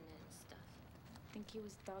out in it and stuff? Think he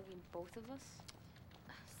was dogging both of us?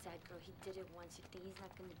 Sad girl, he did it once. You think he's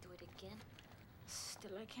not gonna do it again?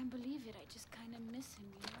 Still, I can't believe it. I just kind of miss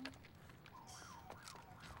him, you know?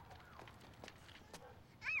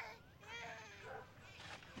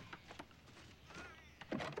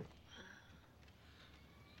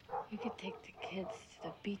 You could take the kids to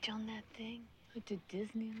the beach on that thing, or to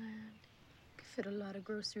Disneyland. Could fit a lot of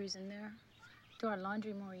groceries in there. Do our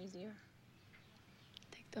laundry more easier.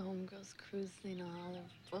 Take the homegirls cruising on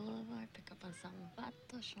Olive Boulevard, pick up on some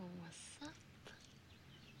vato, show 'em what's up.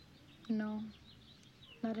 No,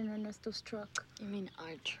 not in Ernesto's truck. You mean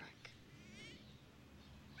our truck?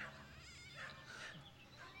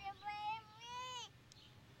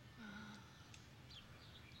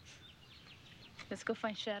 Let's go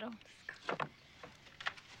find Shadow.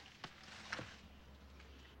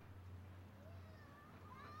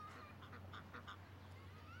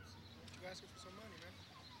 You asking for some money, man?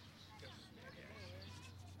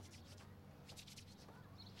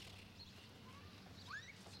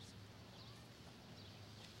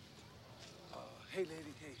 Hey,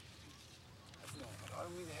 lady, hey. No, I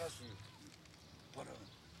don't mean to hassle you. But,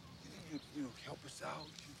 you think you help us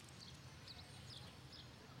out?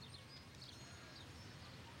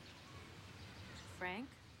 Frank?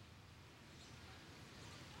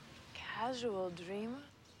 Casual dreamer?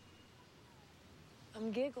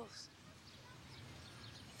 I'm Giggles.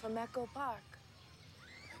 From Echo Park.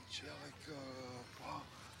 Angelica, wow.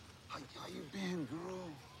 How you been, girl?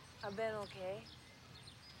 I've been okay.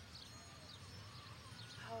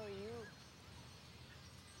 How are you?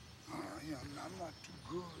 Yeah, I'm not too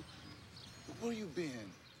good. But where you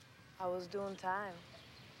been? I was doing time.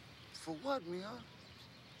 For what, Mia?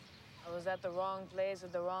 I was at the wrong place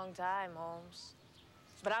at the wrong time, Holmes.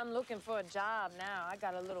 But I'm looking for a job now. I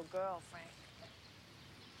got a little girl, Frank.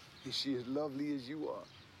 Is she as lovely as you are?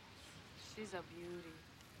 She's a beauty.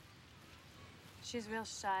 She's real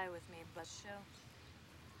shy with me, but she'll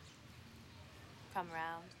come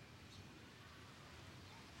around.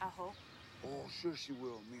 I hope. Oh, sure she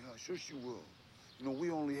will, Mija. Sure she will. You know, we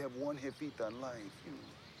only have one jefita in life, you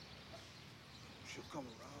know. She'll come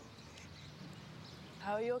around.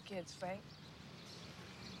 How are your kids, Frank?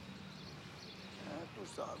 Tú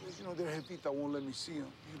sabes, you know, their jefita won't let me see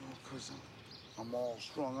them, you know, because I'm all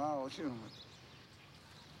strung out, you know.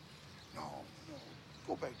 No,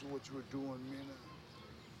 go back to what you were doing, man.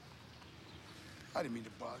 I didn't mean to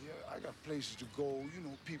bother you. I got places to go, you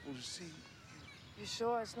know, people to see. You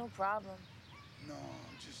sure it's no problem? No,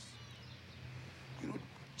 just, you know,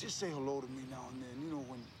 just say hello to me now and then. You know,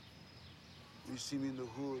 when you see me in the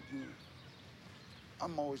hood, you know,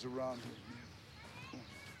 I'm always around here, man.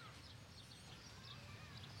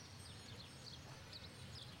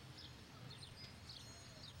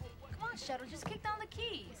 Come on, Shadow, just kick down the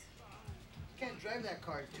keys. You can't drive that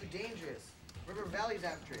car. It's too dangerous. River Valley's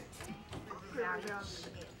after it.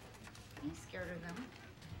 He's scared of them.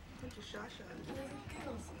 Bunch of shasha.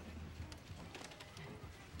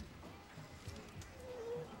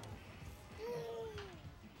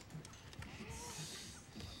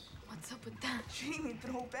 What's up with that? She didn't even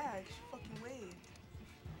throw back. She fucking waved.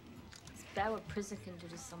 It's bad what prison can do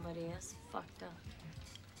to somebody. That's fucked up.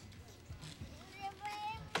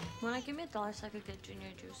 Wanna give me $1 so I could get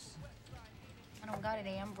Junior juice? I don't got it,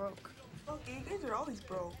 I'm broke. Fuck, you guys are always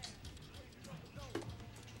broke.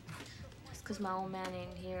 It's because my old man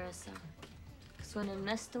ain't here, so. Because when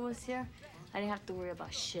Ernesto was here, I didn't have to worry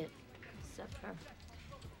about shit. Except her.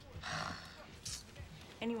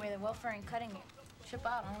 Anyway, the welfare ain't cutting it. Trip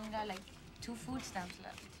out, I only got like 2 food stamps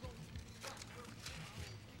left.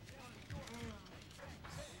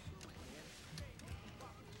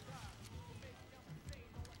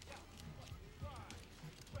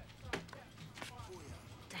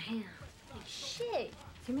 Damn. Hey, shit.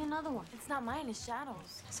 Give me another one. It's not mine, it's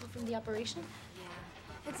Shadow's. So from the operation?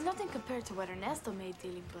 Yeah. It's nothing compared to what Ernesto made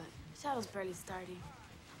daily, but Shadow's barely starting.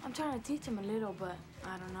 I'm trying to teach him a little, but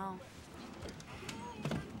I don't know.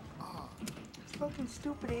 It's fucking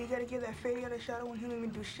stupid. You gotta give that fatty out of Shadow when he don't even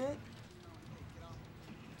do shit.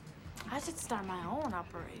 I should start my own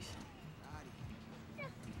operation.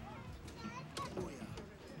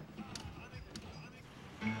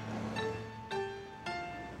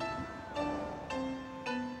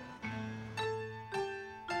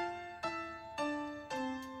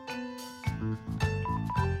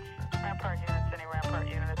 Rampart units, any Rampart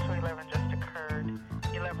unit, a 211 just occurred.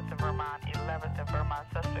 11th of Vermont, 11th of Vermont.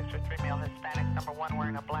 Suspects are 3 male Hispanics. Number 1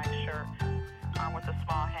 wearing a black shirt, armed with a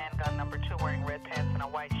small handgun. Number 2 wearing red pants and a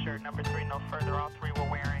white shirt. Number 3 no further. All 3 were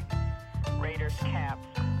wearing Raiders caps.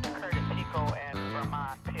 Occurred in Pico and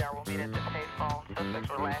Vermont. PR will meet at the payphone. Suspects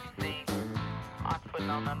were last seen on foot in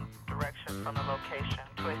unknown direction from the location.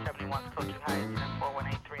 2A71 code 2 high incident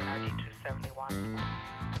 4183 and RD 271.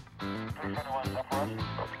 271 is up for us.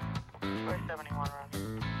 2A71 runs.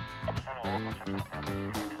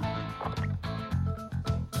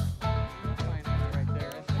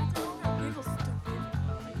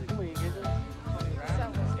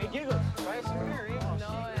 Hey, Giggles, try some beer, eh?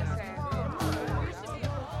 No,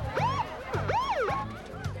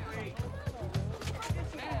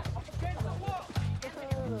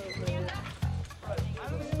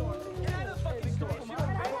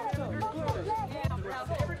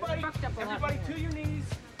 Everybody to your knees.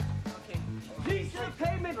 Knees to the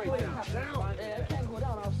pavement, please. Down. Hey, I can't go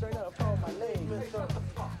down. I'll straight out fall my leg.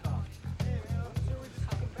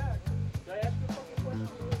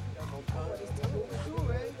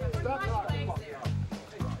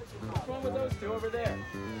 What's wrong with those two over there?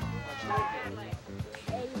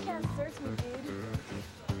 Hey, you can't search me, dude.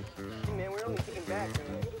 Hey, man, we're only taking back, man.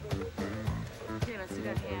 Here, let's do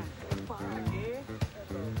that hand.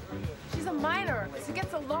 She's a minor. It's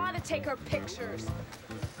against the law to take her pictures.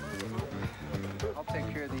 I'll take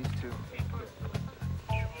care of these two.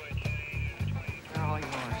 They're all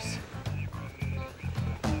yours.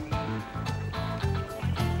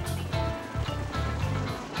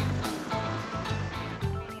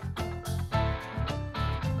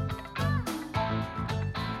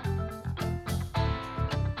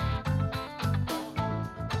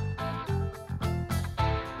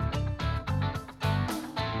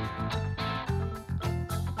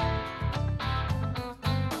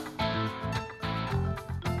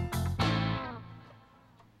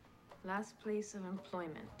 Last place of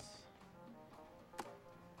employment.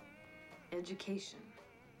 Education.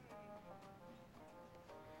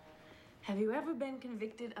 Have you ever been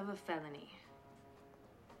convicted of a felony?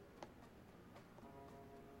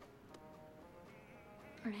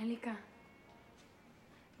 Angelica,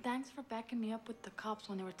 thanks for backing me up with the cops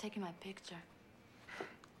when they were taking my picture.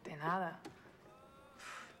 De nada.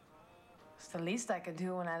 It's the least I could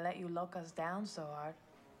do when I let you lock us down so hard.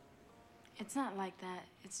 It's not like that.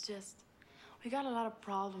 It's just, we got a lot of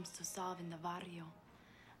problems to solve in the barrio.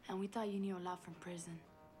 And we thought you knew a lot from prison.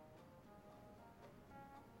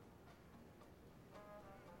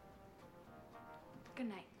 Good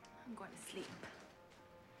night. I'm going to sleep.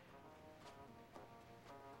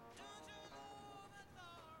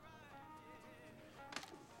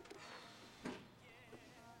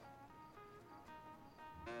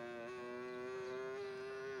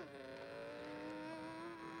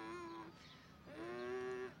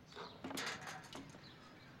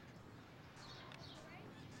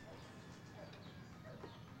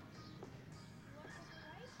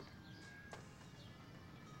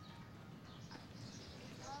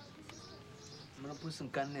 gonna put some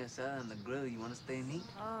carne asada on the grill. You wanna stay and eat?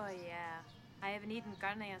 Oh, yeah. I haven't eaten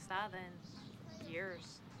carne asada in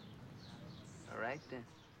years. All right, then.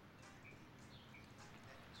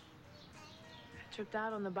 I tripped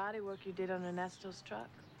out on the bodywork you did on Ernesto's truck.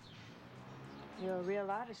 You're a real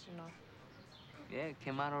artist, you know. Yeah, it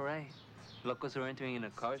came out all right. Locos are entering in a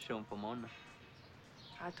car show in Pomona.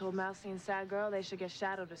 I told Mousy and Sad Girl they should get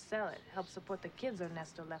Shadow to sell it. Help support the kids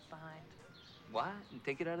Ernesto left behind. What? And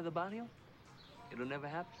take it out of the barrio? It'll never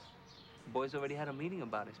happen. The boys already had a meeting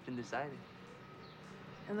about it. It's been decided.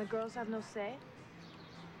 And the girls have no say?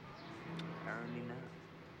 Apparently not.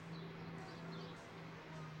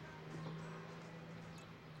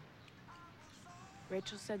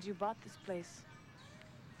 Rachel said you bought this place.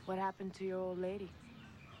 What happened to your old lady?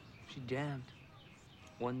 She jammed.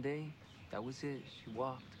 One day, that was it. She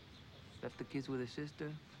walked. Left the kids with her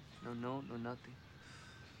sister. No note, no nothing.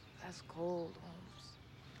 That's cold, Holmes.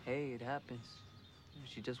 Hey, it happens.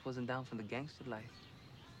 She just wasn't down for the gangster life.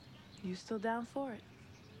 You still down for it?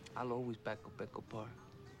 I'll always back up Echo Park.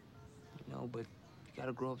 You know, but you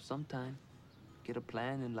gotta grow up sometime. Get a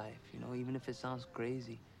plan in life, you know, even if it sounds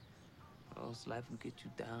crazy. Or else life will get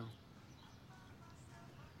you down.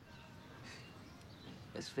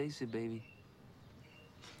 Let's face it, baby.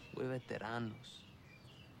 We're veteranos.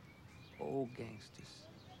 Old gangsters.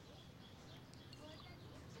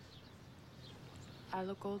 I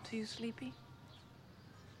look old to you, Sleepy?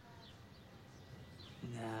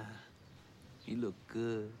 Nah, you look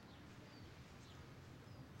good.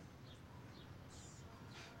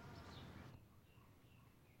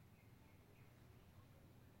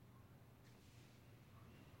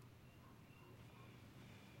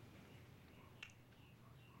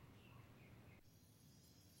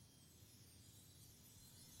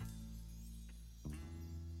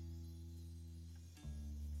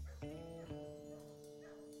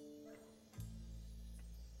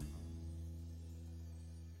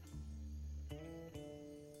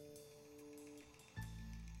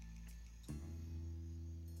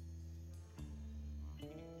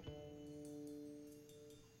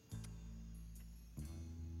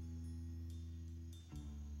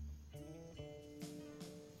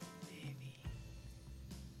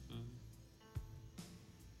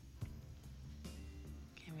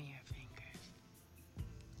 Give me your fingers.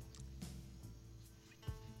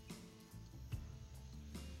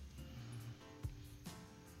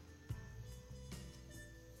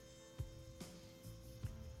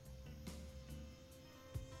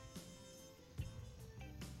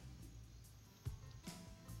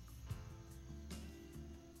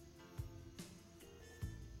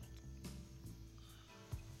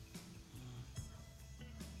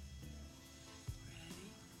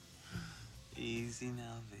 Easy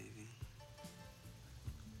now, baby.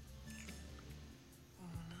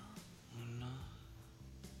 Uno,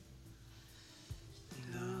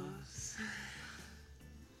 dos,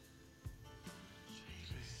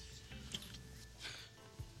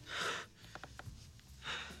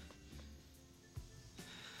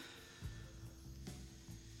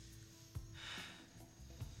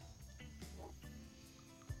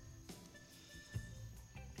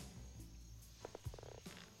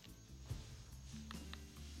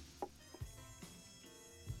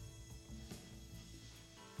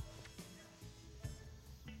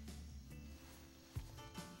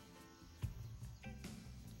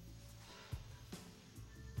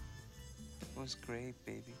 It was great,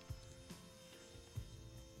 baby. You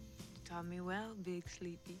taught me well, Big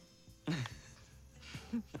Sleepy.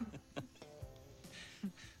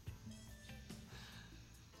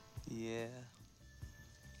 Yeah.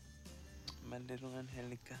 My little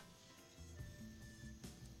Angelica.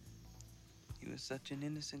 You were such an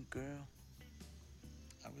innocent girl.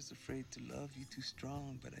 I was afraid to love you too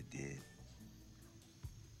strong, but I did.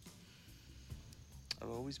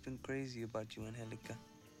 I've always been crazy about you, Angelica.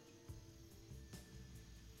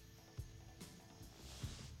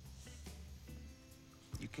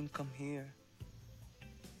 You can come here.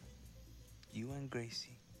 You and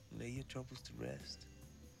Gracie, lay your troubles to rest.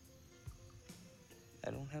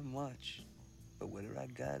 I don't have much, but whatever I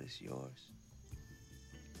got is yours.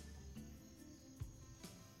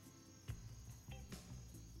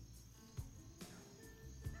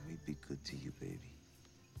 Let me be good to you, baby.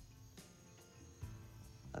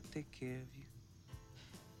 I'll take care of you.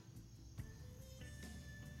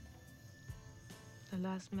 The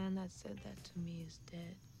last man that said that to me is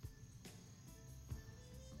dead.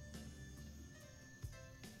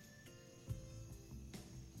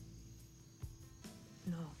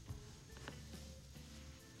 No.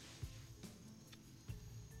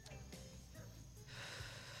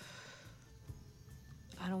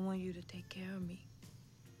 I don't want you you to take care of me.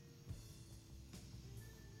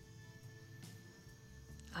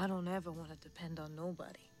 I don't ever want to depend on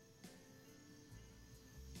nobody.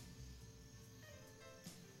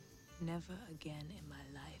 Never again in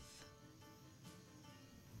my life.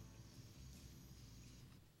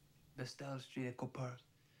 Vestal Street, Echo Park.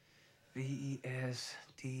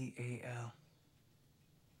 Vestal.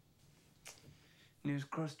 Nearest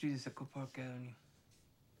cross street is Echo Park Avenue.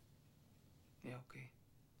 Yeah, okay.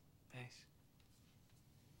 Thanks.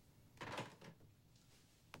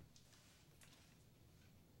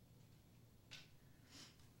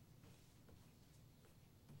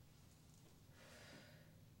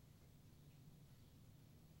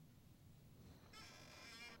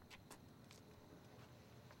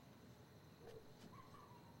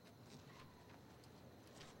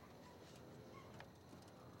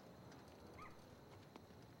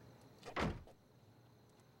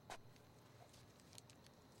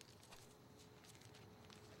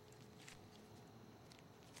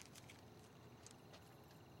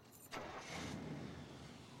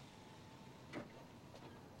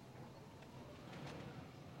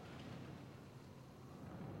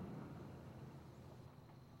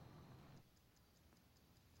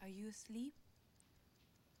 Are you asleep?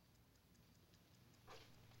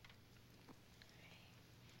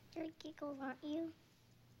 You're Giggles, aren't you?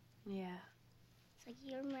 Yeah. So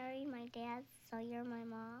you're married my dad, so you're my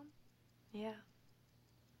mom? Yeah.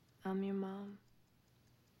 I'm your mom.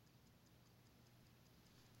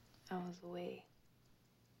 I was away.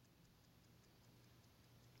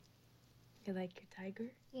 You like your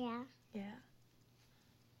tiger? Yeah. Yeah.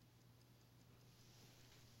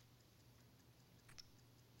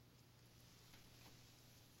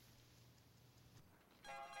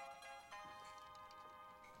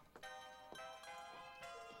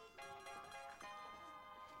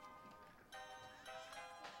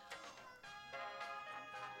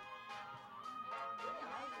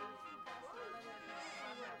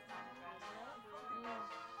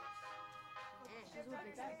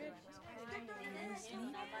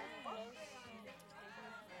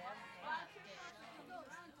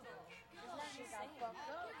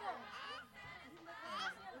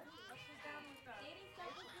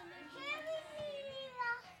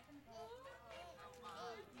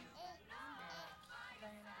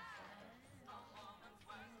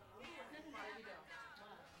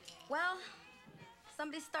 Well,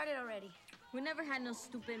 somebody started already. We never had no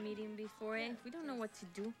stupid meeting before, eh? We don't know what to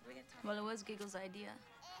do. Well, it was Giggle's idea.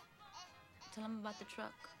 Tell him about the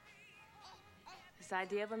truck. This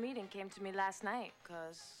idea of a meeting came to me last night,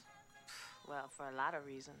 because, well, for a lot of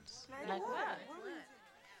reasons. Like what?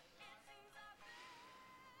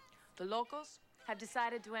 The locals have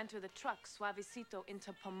decided to enter the truck Suavecito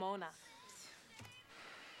into Pomona.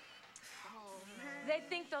 They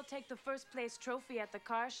think they'll take the first place trophy at the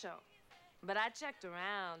car show. But I checked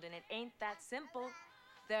around, and it ain't that simple.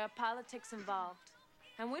 There are politics involved.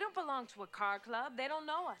 And we don't belong to a car club. They don't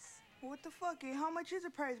know us. What the fuck, eh? How much is the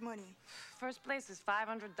prize money? First place is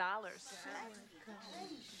 $500.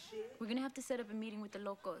 We're gonna have to set up a meeting with the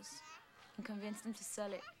locals and convince them to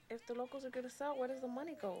sell it. If the locals are gonna sell, where does the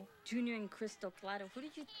money go? Junior and Crystal Plato, who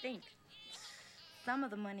did you think? Some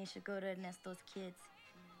of the money should go to Ernesto's kids.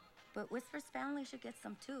 But Whisper's family should get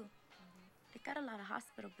some too. They got a lot of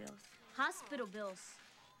hospital bills. Hospital bills.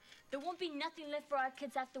 There won't be nothing left for our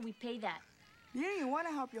kids after we pay that. You didn't even want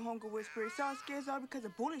to help your homegirl Whisper. It sounds scared all because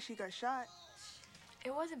of bullet she got shot.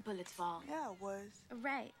 It wasn't Bullet's fault. Yeah, it was.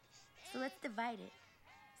 Right. So let's divide it.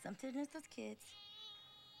 Some to Ernesto's kids,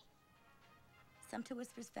 some to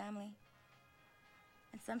Whisper's family,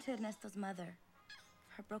 and some to Ernesto's mother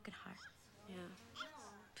for her broken heart. Yeah.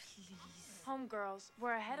 Please. Homegirls,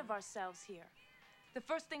 we're ahead of ourselves here. The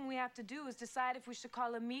first thing we have to do is decide if we should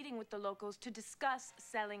call a meeting with the locals to discuss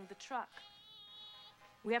selling the truck.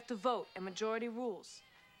 We have to vote, and majority rules.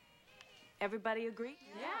 Everybody agree?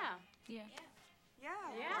 Yeah.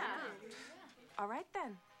 All right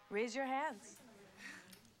then, raise your hands.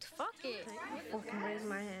 Fuck it. I can raise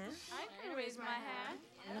my hand. I can raise my hand.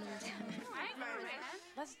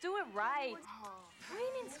 Let's do it right. We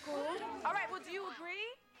ain't in school. All right, well, do you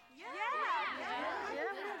agree? Yeah,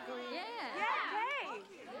 we agree. Yeah. Okay.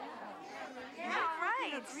 Yeah, all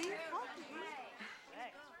right.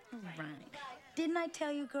 Right. Didn't I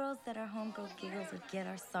tell you girls that our homegirl Giggles would get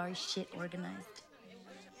our sorry shit organized?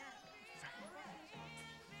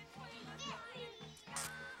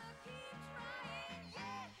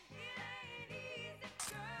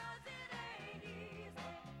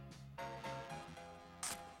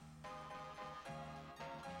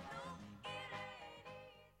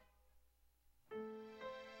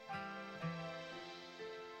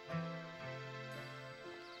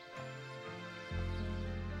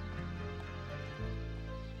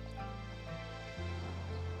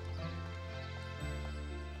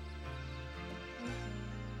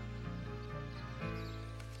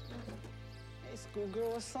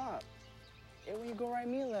 Schoolgirl, what's up? Yeah, when you go write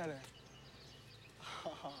me a letter.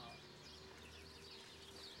 Oh.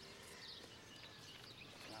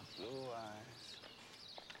 My blue eyes.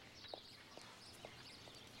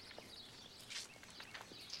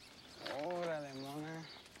 Órale, mona.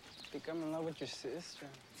 I think I'm in love with your sister.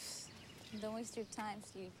 Don't waste your time,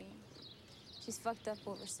 Sleepy. She's fucked up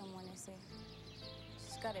over someone, I say.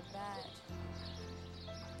 She's got it bad.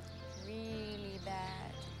 Really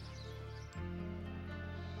bad.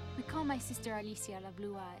 We call my sister Alicia La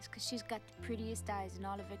Blue Eyes because she's got the prettiest eyes in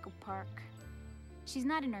all of Echo Park. She's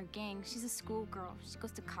not in our gang. She's a schoolgirl. She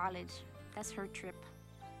goes to college. That's her trip.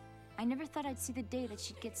 I never thought I'd see the day that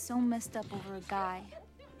she'd get so messed up over a guy.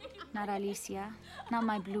 Not Alicia. Not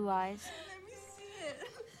my blue eyes. Let me see it.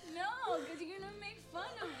 No, because you're gonna make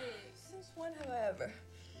fun of it. Since when have I ever?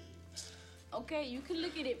 Okay, you can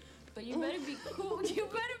look at it, but you better be cool. You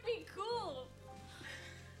better be cool.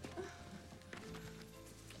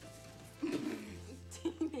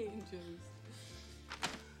 Teenagers.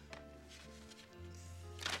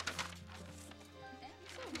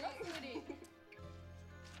 What's so wrong with it?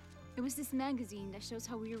 It was this magazine that shows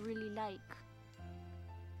how we were really like.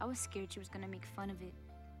 I was scared she was gonna make fun of it.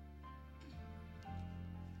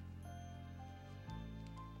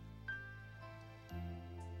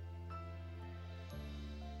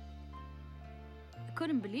 I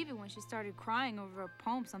couldn't believe it when she started crying over a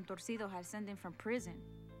poem some torcido had sent in from prison.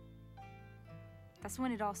 That's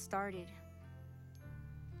when it all started.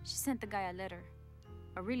 She sent the guy a letter,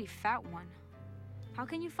 a really fat one. How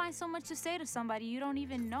can you find so much to say to somebody you don't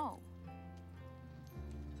even know?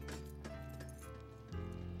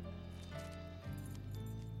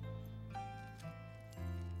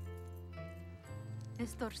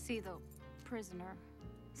 This torcido, prisoner,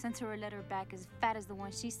 sent her a letter back as fat as the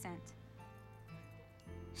one she sent.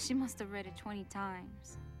 She must have read it 20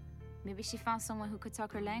 times. Maybe she found someone who could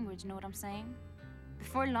talk her language, know what I'm saying?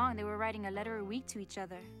 Before long, they were writing a letter a week to each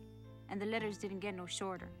other, and the letters didn't get no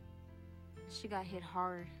shorter. She got hit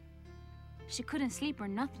hard. She couldn't sleep or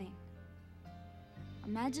nothing.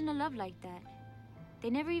 Imagine a love like that. They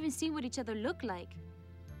never even seen what each other looked like.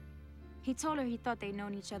 He told her he thought they'd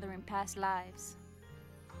known each other in past lives.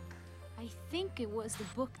 I think it was the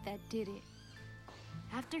book that did it.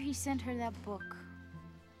 After he sent her that book,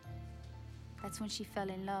 that's when she fell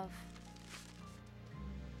in love.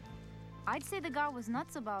 I'd say the guy was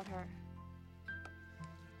nuts about her.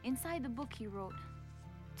 Inside the book he wrote,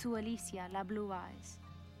 to Alicia, La Blue Eyes.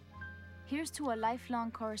 Here's to a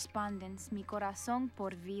lifelong correspondence, mi corazón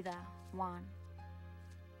por vida, Juan.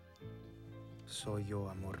 Soy yo,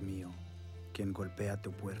 amor mío, quien golpea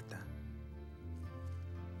tu puerta.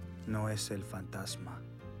 No es el fantasma,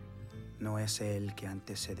 no es él que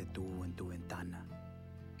antes se detuvo en tu ventana.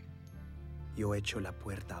 Yo echo la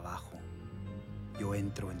puerta abajo, yo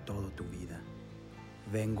entro en todo tu vida,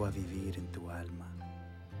 vengo a vivir en tu alma.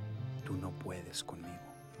 Tú no puedes conmigo.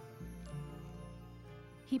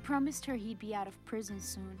 He promised her he'd be out of prison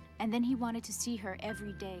soon, and then he wanted to see her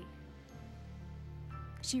every day.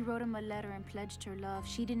 She wrote him a letter and pledged her love.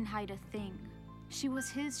 She didn't hide a thing. She was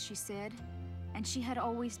his, she said, and she had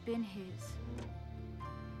always been his.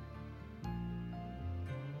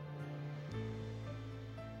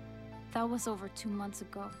 That was over 2 months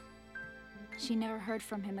ago. She never heard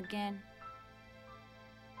from him again.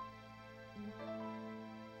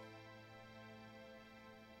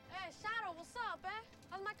 Hey, Shadow, what's up, eh?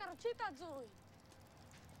 How's my caruchita doing?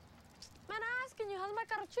 Man, I'm asking you, how's my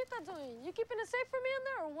caruchita doing? You keeping it safe for me in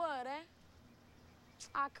there or what, eh?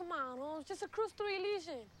 Ah, come on, oh, it's just a cruise through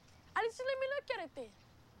Elysian. At least you let me look at it then.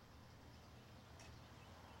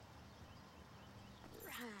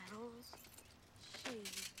 Right, oh. Shit,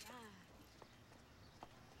 right.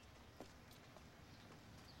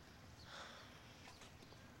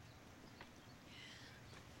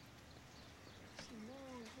 Some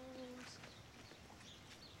more homes.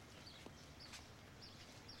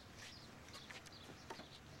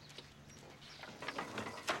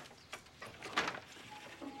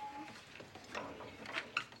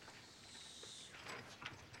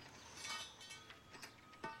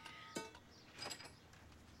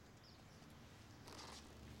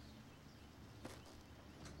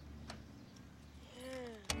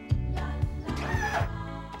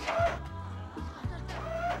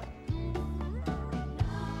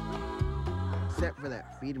 Except for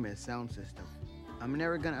that freedom and sound system. I'm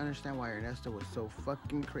never gonna understand why Ernesto was so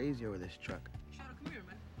fucking crazy over this truck. Shadow, come here,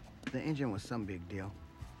 man. The engine was some big deal.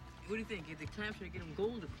 What do you think? Get the clamps or get them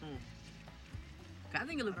gold or chrome? I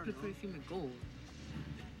think it looks pretty if you make gold.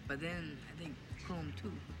 But then I think chrome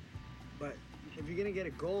too. But If you're gonna get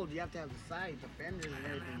it gold, you have to have the sides, the fenders, and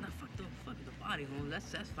everything. Nah, fuck the body, Holmes.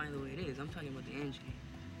 That's fine the way it is. I'm talking about the engine.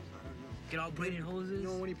 I don't know. Get all braided hoses. You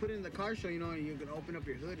know, when you put it in the car show, you know, you're gonna open up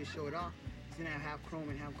your hood and show it off. It's gonna have half chrome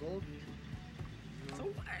and half gold. So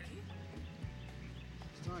what?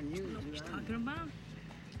 It's on you. You know what you're talking about?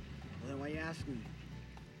 Well, then why you asking me?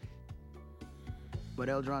 But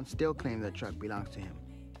Eldron still claims the truck belongs to him.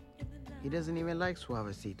 He doesn't even like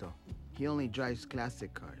Suavecito. He only drives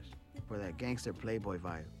classic cars for that gangster playboy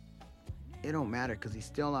vibe. It don't matter because he's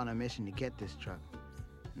still on a mission to get this truck.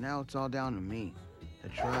 Now it's all down to me. The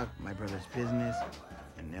truck, my brother's business,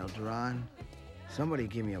 and Eldron. Somebody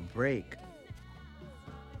give me a break.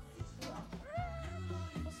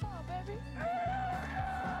 What's up, baby?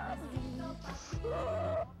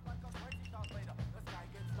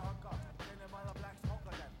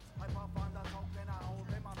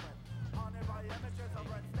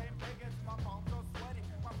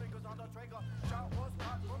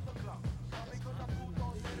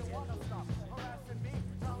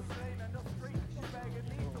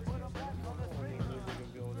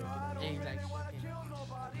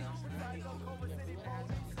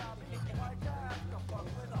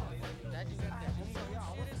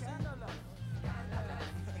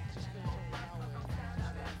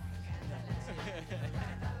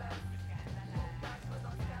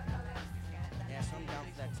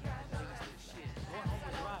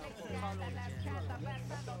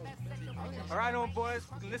 All right, homeboys,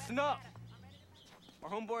 listen up. Our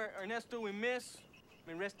homeboy Ernesto we miss,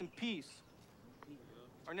 may rest in peace.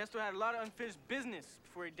 Ernesto had a lot of unfinished business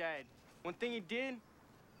before he died. One thing he did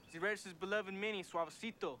is he registered his beloved Mini,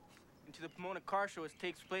 Suavecito, into the Pomona Car Show, which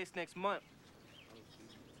takes place next month.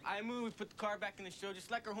 I moved, we put the car back in the show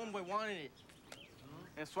just like our homeboy wanted it.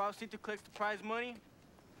 And Suavecito collects the prize money,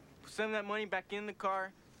 put some of that money back in the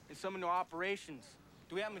car, and some into operations.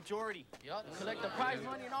 Do we have majority? Yup, collect the prize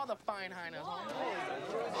money and all the fine highness, homie.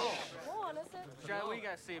 Go on, listen. Charlie, what do you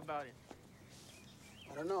got to say about it?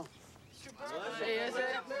 I don't know. Hey, yes,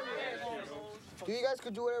 sir. You guys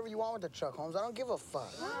could do whatever you want with the truck, Holmes. I don't give a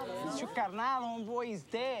fuck. It's your carnal, homeboy. He's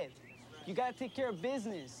dead. You gotta take care of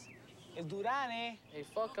business. El Duran, eh? Hey,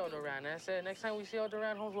 fuck El Duran. I said next time we see El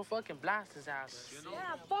Duran, Holmes, we'll fucking blast his ass.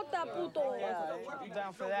 Yeah, fuck that puto. I'm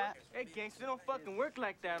down for that. Hey, gangster, don't fucking work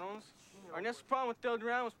like that, Holmes. Our next problem with El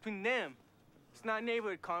Duran was between them. It's not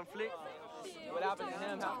neighborhood conflict. What happened to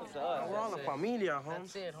him happens to us. We're on a familia, That's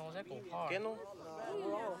Holmes. it, Holmes. That go hard. ¿Qué no?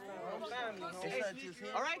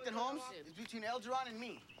 All right then, Holmes. It's between Eldron and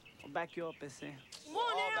me. I'll back you up, ese. Come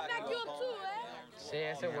on, I'll back you up too, eh? See,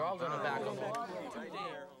 I said we're all gonna back him.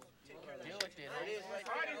 Deal with it.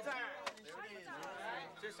 Party time!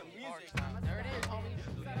 There's some music. There it is, homie.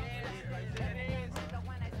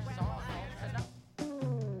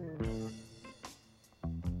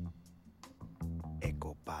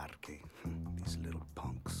 Echo Parque. These little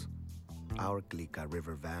punks. Our clica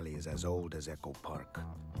River Valley is as old as Echo Park.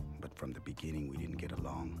 But from the beginning, we didn't get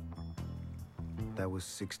along. That was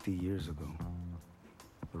 60 years ago.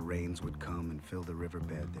 The rains would come and fill the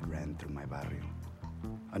riverbed that ran through my barrio.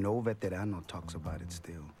 An old veterano talks about it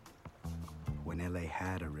still. When LA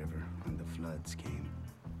had a river and the floods came,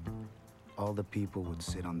 all the people would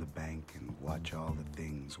sit on the bank and watch all the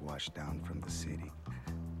things wash down from the city.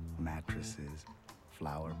 Mattresses,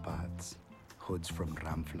 flower pots, hoods from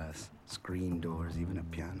ramflas, screen doors, even a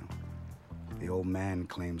piano. The old man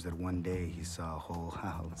claims that one day he saw a whole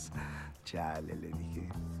house. Chale, le dije.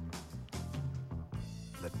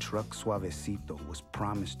 The truck Suavecito was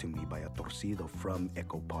promised to me by a torcido from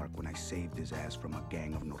Echo Park when I saved his ass from a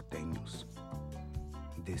gang of norteños.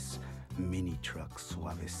 This mini truck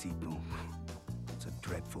Suavecito, it's a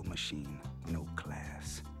dreadful machine, no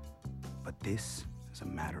class. But this is a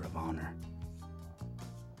matter of honor.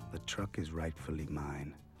 The truck is rightfully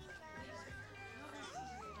mine.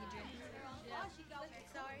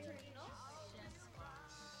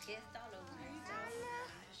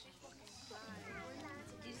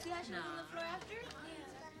 Did you see how she was on the floor after?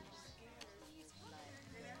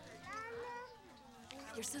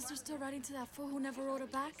 Your sister's still writing to that fool who never wrote her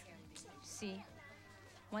back? Sí.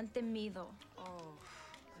 Juan Temido. Oh,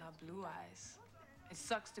 la blue eyes. It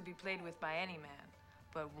sucks to be played with by any man,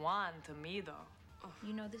 but Juan Temido.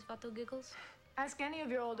 You know this Vato Giggles? Ask any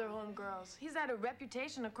of your older homegirls. He's had a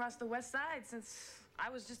reputation across the West Side since I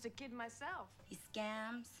was just a kid myself. He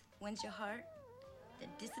scams, wins your heart, then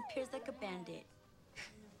disappears like a bandit.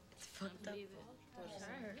 It's fucked up.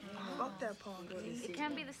 Fuck that punk. It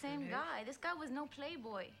can't be the same guy. This guy was no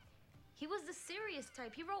playboy. He was the serious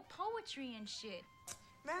type. He wrote poetry and shit.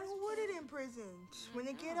 Man, who would it in prison? When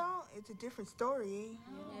they get out, it's a different story.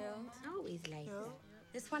 It's always like that.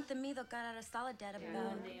 This Juan Temido got out of Soledad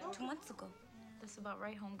about 2 months ago. That's about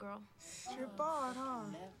right, homegirl. You're bald, huh?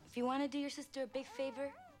 If you want to do your sister a big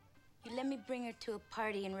favor, you let me bring her to a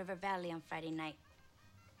party in River Valley on Friday night.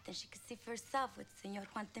 Then she could see for herself what Senor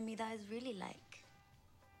Juan Temida is really like.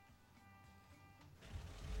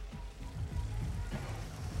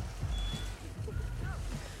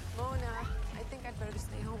 Mona, I think I'd better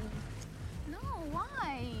stay home. No,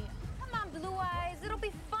 why? Come on, Blue Eyes. It'll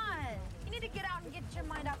be fun. You need to get out and get your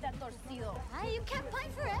mind off that torcido. Hey, you can't play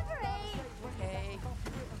forever, eh? Okay.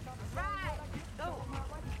 Right. Go.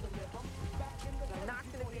 It's not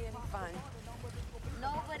gonna be any fun.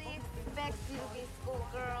 Nobody expects you to be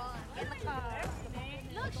schoolgirl. Get in the car.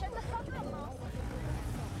 Look, shut the fuck up, Mom.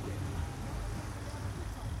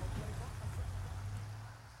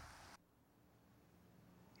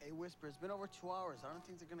 Hey, Whisper, it's been over 2 hours. I don't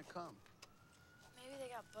think they're gonna come. Maybe they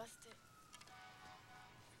got busted.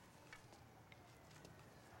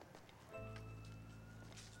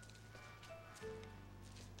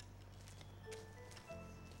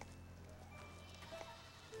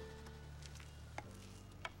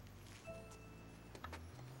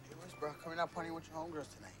 Hey, Whisper, how come you're not partying with your homegirls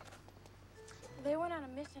tonight? They went on a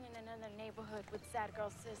mission in another neighborhood with Sad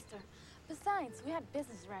Girl's sister. Besides, we had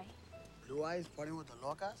business, right? Blue Eyes partying with the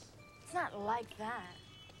locas? It's not like that.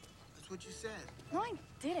 That's what you said. No, I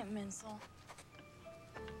didn't, Menzel.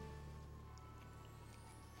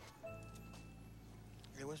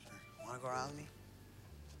 Hey, Whisper, wanna go around with me?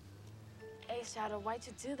 Hey, Shadow, why'd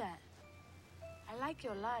you do that? I like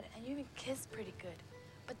you a lot, and you even kiss pretty good.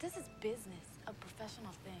 But this is business, a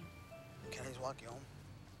professional thing. Can I just walk you home?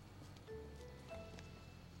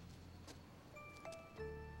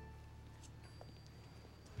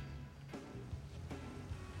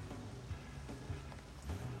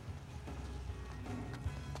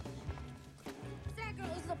 Sad girl,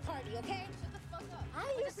 this is a party, okay? Shut the fuck up.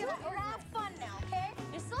 We're just gonna have fun now, okay?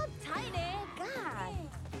 You're so tight, eh? God.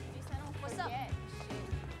 What's up?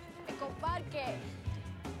 Eco Parque.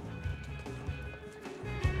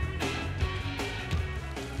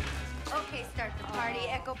 Okay, start the party.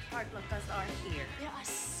 Echo Park locals are here. There are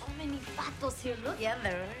so many vatos here, look. Yeah,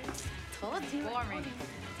 there is. Told you. Boring.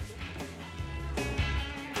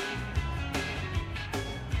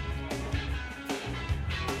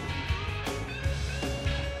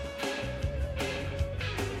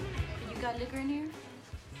 You got liquor in here?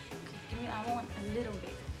 Okay, give me, I want a little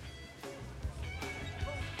bit.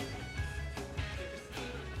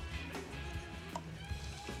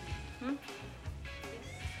 Hmm?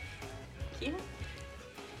 Cute?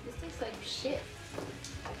 This tastes like shit.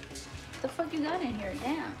 What the fuck you got in here?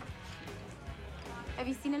 Damn. Have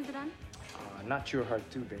you seen El Duran? Not your heart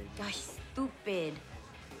too, babe. You're stupid.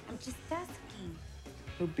 I'm just asking.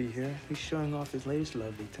 He'll be here. He's showing off his latest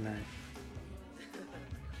lovely tonight.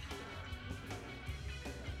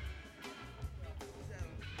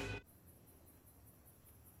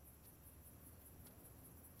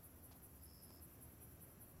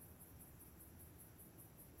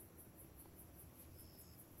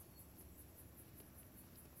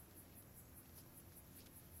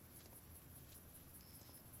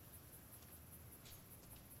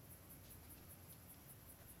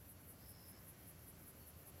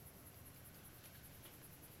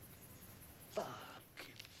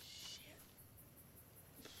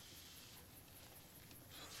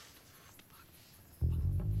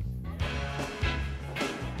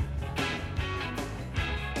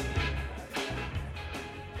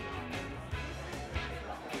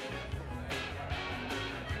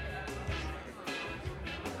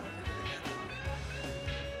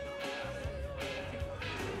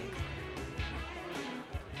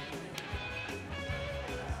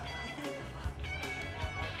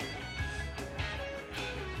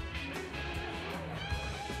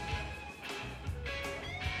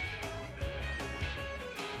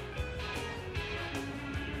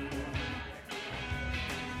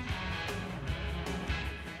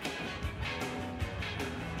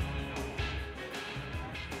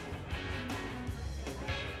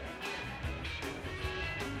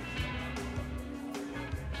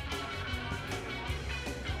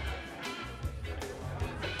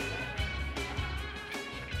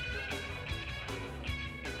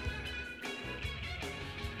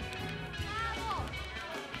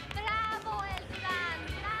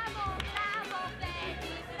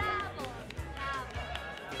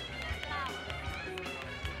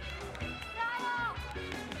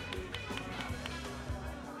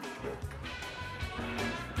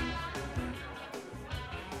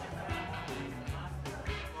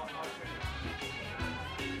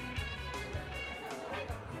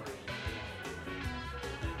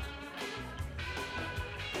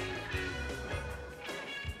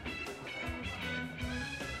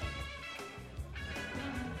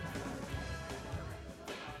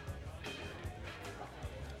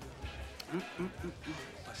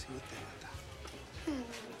 Pasito, mata.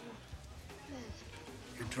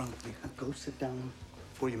 You're drunk, mija. Go sit down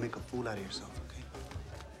before you make a fool out of yourself, okay?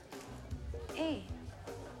 Hey,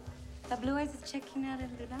 the Blue Eyes is checking out El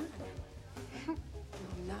Duran.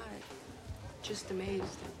 I'm not. Just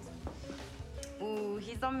amazed. Ooh,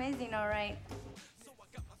 he's amazing, all right.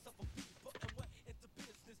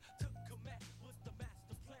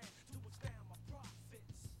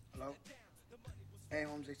 Hello? Hey,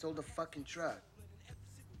 Holmes, they sold the fucking truck.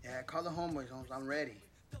 Yeah, call the homeboys, Holmes. I'm ready.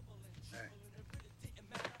 All right.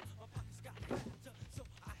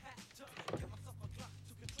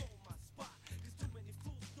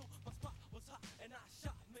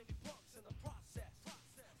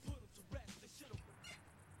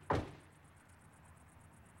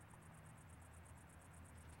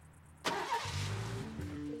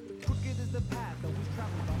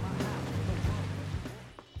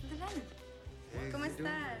 ¿Cómo How you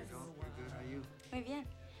doing? estás? We're good. How are you? Muy bien.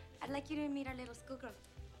 I'd like you to meet our little schoolgirl.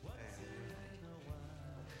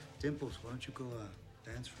 Dimples, why don't you go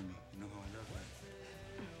dance for me? You know how I love that.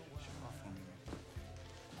 Show off for me.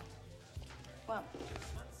 Well,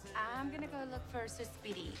 I'm gonna go look for Sir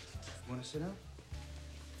Speedy. You want to sit down?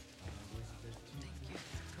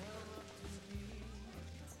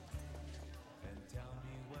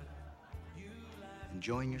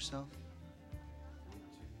 Enjoying yourself?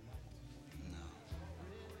 No.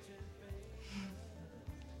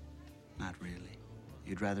 Not really.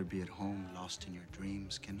 You'd rather be at home, lost in your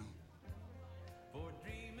dreams, que no?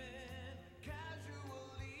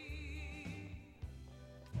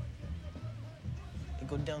 Hey,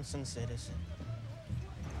 go down Sunset, ese.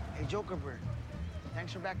 Hey, Joker Bird.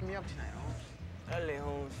 Thanks for backing me up tonight, Holmes. Dale,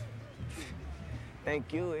 Holmes.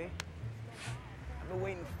 Thank you, eh? I've been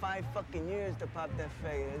waiting 5 fucking years to pop that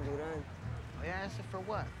faggot, eh, Duran? Oh, yeah? I said for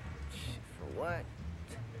what? For what?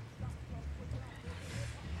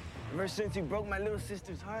 Ever since he broke my little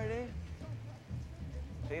sister's heart, eh?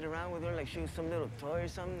 Played around with her like she was some little toy or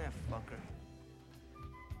something, that fucker.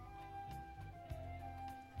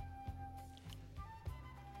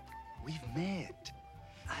 We've met.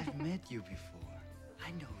 I've met you before.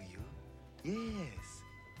 I know you. Yes.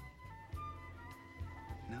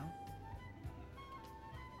 No?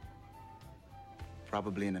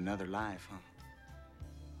 Probably in another life, huh?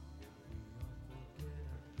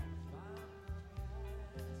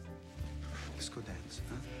 Let's go dance,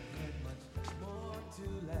 huh?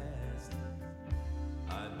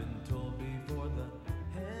 I've been told before the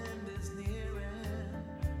hand is nearing,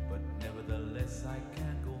 but nevertheless I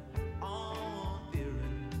can't go on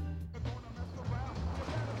fearing.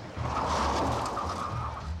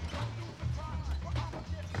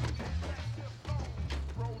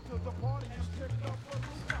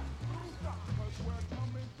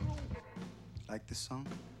 Like this song?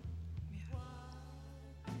 Yeah.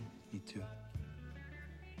 Me too.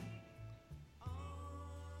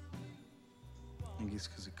 I guess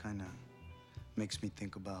because it kind of makes me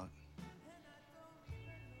think about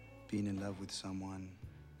being in love with someone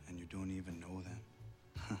and you don't even know them.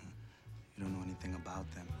 You don't know anything about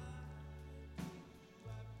them.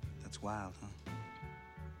 That's wild, huh?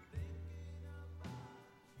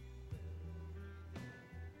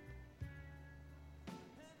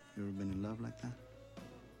 You ever been in love like that?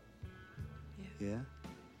 Yeah?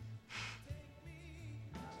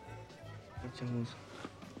 What's Holmes?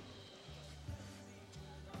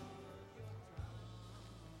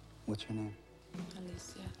 What's your name?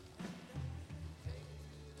 Alicia.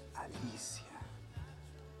 Alicia.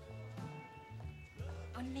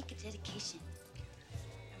 I want to make a dedication.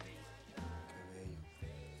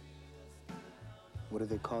 What do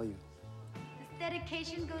they call you? This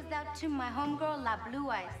dedication goes out to my homegirl, La Blue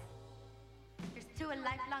Eyes. Here's to a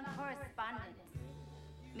lifelong correspondent.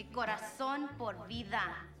 Mi corazón por vida.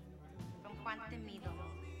 From Juan Temido.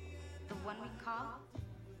 The one we call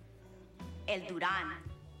El Duran.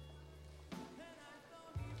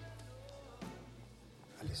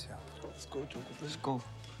 Alicia. Let's go, Joker. Let's go.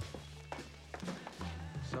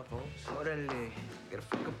 What's up, Holmes? Orale. Got a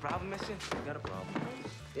fucking problem, ese? Got a problem?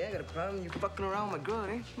 Yeah, I got a problem. You fucking around with my girl,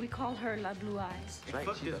 eh? We call her La Blue Eyes. Right,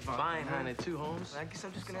 Fuck she's this a fine, fucking honey, too, Holmes. I guess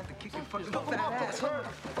I'm just gonna have to kick your fucking fat ass.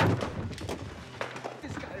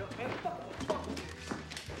 This guy up, man. Fuck.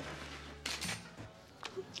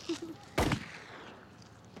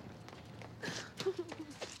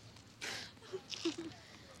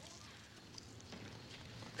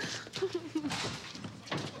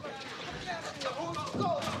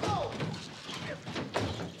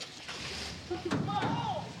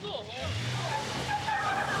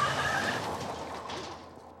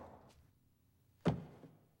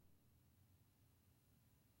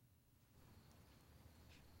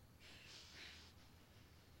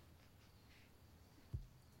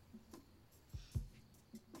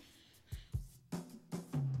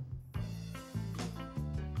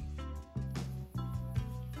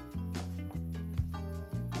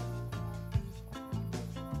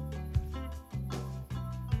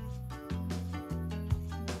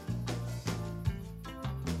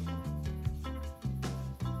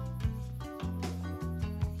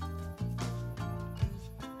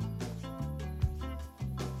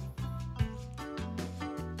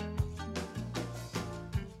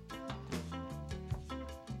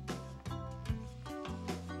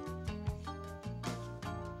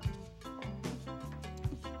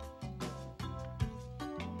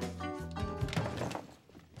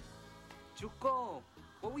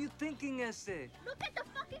 What were you thinking, Ese? Look at the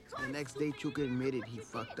fucking car. The next day, Chuka admitted he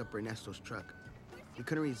fucked up Ernesto's truck. He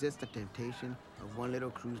couldn't resist the temptation of one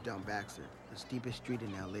little cruise down Baxter, the steepest street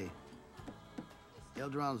in LA.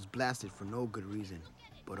 Eldron was blasted for no good reason,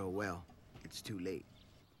 but oh well, it's too late.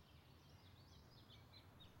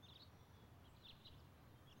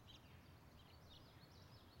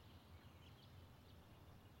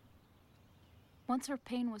 Once her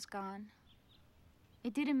pain was gone,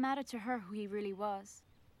 it didn't matter to her who he really was.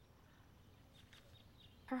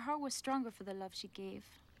 Her heart was stronger for the love she gave.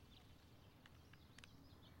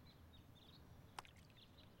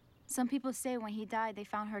 Some people say when he died, they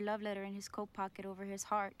found her love letter in his coat pocket over his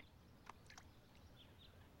heart.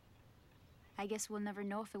 I guess we'll never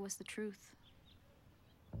know if it was the truth.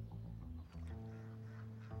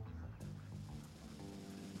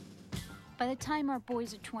 By the time our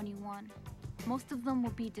boys are 21, most of them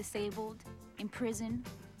will be disabled, in prison,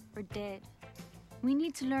 or dead. We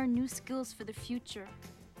need to learn new skills for the future,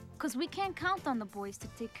 because we can't count on the boys to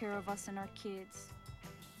take care of us and our kids.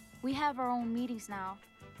 We have our own meetings now,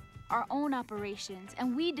 our own operations,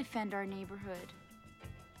 and we defend our neighborhood.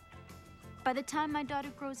 By the time my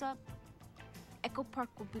daughter grows up, Echo Park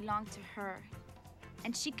will belong to her,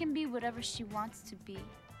 and she can be whatever she wants to be.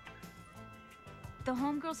 The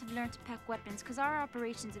homegirls have learned to pack weapons because our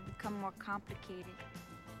operations have become more complicated.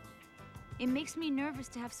 It makes me nervous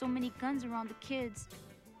to have so many guns around the kids,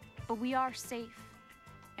 but we are safe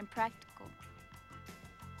and practical.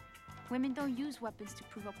 Women don't use weapons to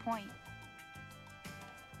prove a point.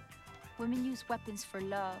 Women use weapons for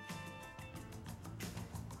love.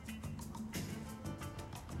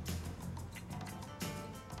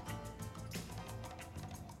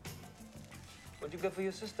 What'd you get for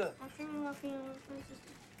your sister? I think I'm walking for my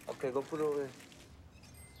sister. Okay, go put it over there.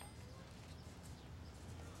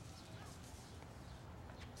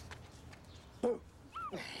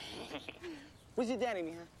 Where's your daddy,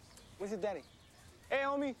 mija? Where's your daddy? Hey,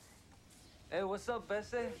 homie. Hey, what's up,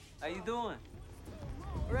 Besse? How you doing?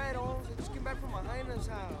 Right, Holmes. I just came back from my Hyena's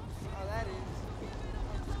house. How that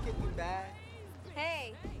is. Just kicking back.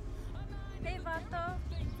 Hey. Hey, Vato.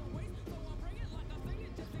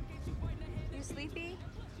 You sleepy?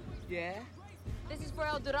 Yeah? This is for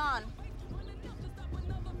El Duran.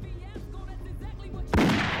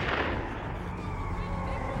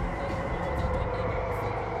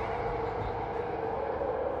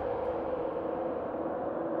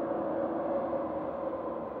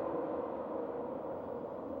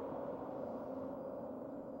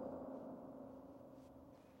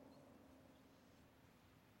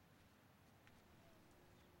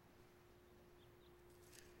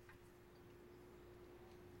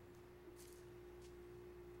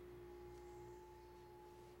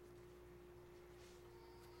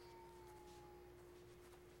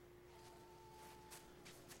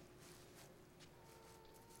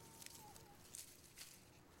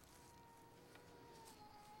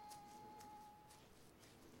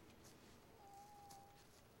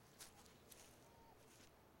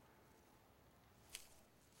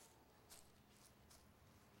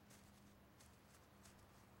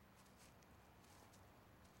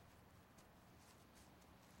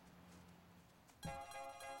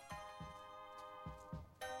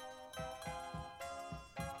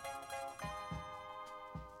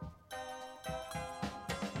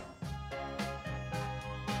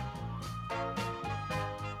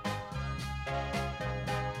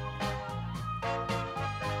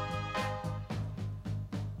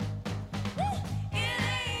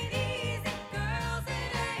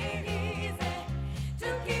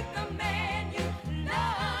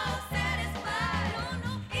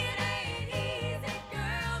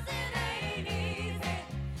 Girl.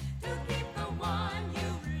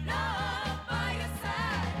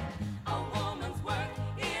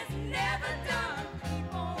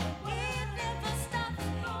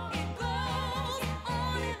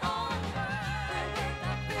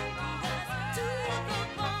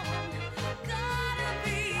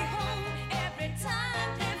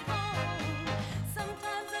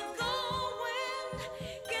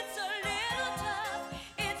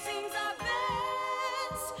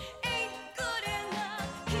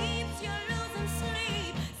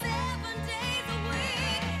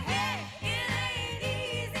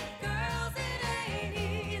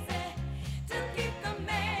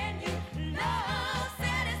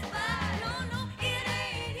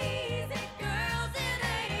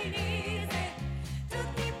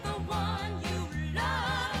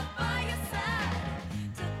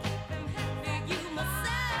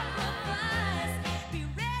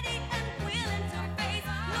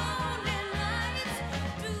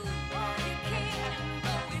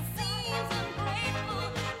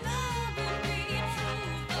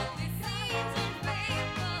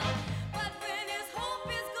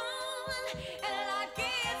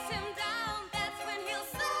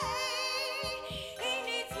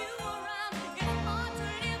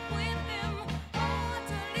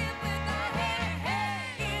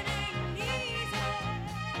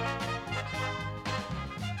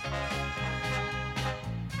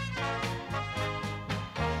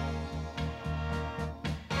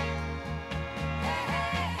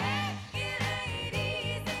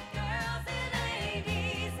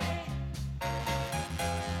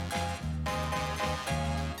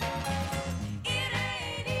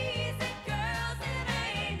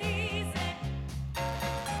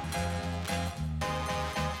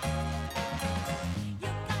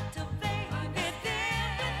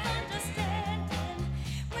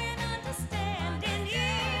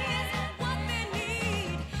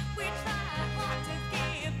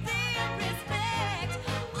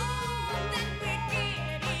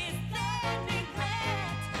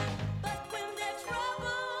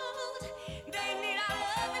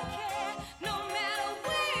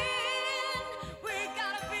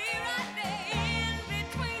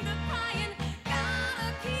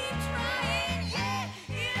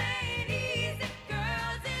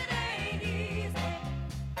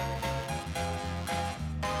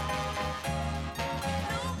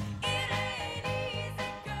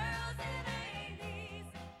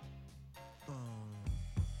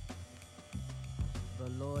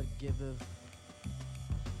 Lord giveth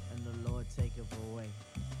and the Lord taketh away.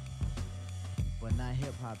 But not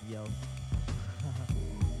hip hop, yo.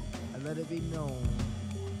 And let it be known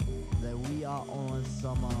that we are on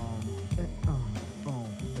some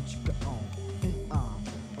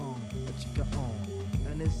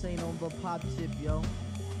and this ain't on the pop tip, yo.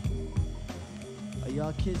 Are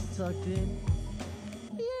y'all kids tucked in?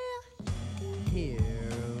 Yeah. Here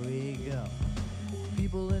we go.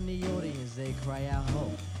 People in the audience, they cry out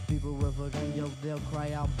ho. People with a gun, yo, they'll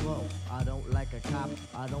cry out blow. I don't like a cop,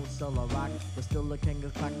 I don't sell a rock, but still the king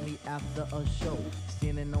of clock me after a show.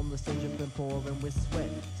 Standing on the stage dripping, pouring with sweat.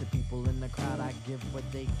 To people in the crowd, I give what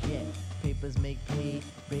they get. Papers make paid,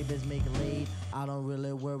 babies make laid. I don't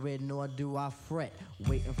really worry, nor do I fret.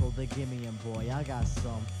 Waiting for the gimme, and boy, I got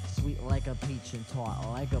some. Sweet like a peach and tart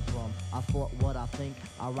like a plum. I thought what I think,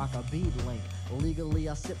 I rock a bead link. Legally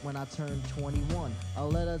I sip when I turn 21. A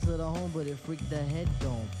letter to the home, but it freaked the head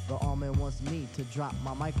dome. The army wants me to drop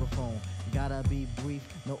my microphone. Gotta be brief,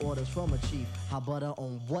 no orders from a chief. How butter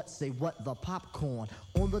on what? Say what? The popcorn.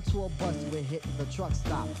 On the tour bus, we hit the truck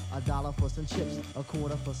stop. $1 for some chips, a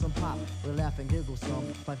quarter for some pop. We laugh and giggle some,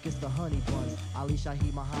 5 gets the honey buns. Ali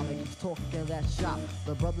Shahi Muhammad keeps talking that shop.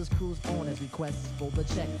 The brothers cruise on as requests for the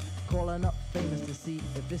check. Calling up famous to see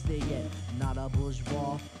if it's there yet. Not a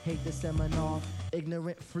bourgeois, hate the seminar.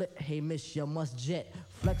 Ignorant flip, hey miss, you must jet.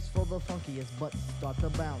 Flex for the funkiest, but start to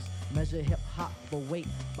bounce. Measure hip hop for weight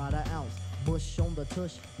by the ounce. Bush on the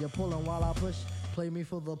tush, you're pulling while I push. Play me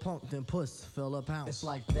for the punk, then puss, fill a pound. It's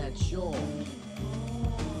like that, y'all.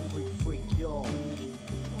 Freak, freak, y'all.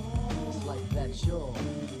 It's like that, y'all.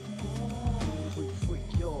 Freak,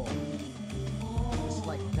 freak, y'all. It's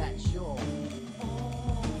like that, y'all.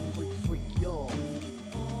 Freak, freak, y'all.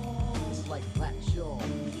 It's like that, y'all.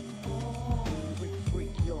 Freak,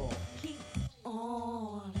 freak, y'all.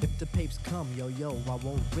 If the papes come, yo, I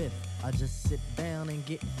won't riff. I just sit down and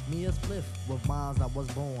get me a spliff. With mines I was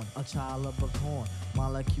born, a child of a corn.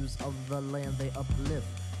 Molecules of the land they uplift.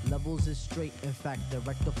 Levels is straight, in fact they're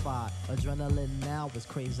rectified. Adrenaline now is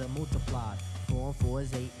crazy multiplied. 4 and 4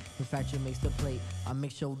 is 8, in fact you makes the plate. I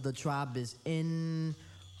make sure the tribe is in.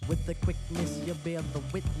 With the quickness you bear the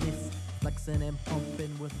witness. Flexing and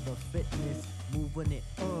pumping with the fitness. Moving it,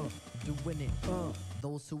 doing it,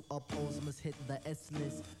 Those who oppose must hit the S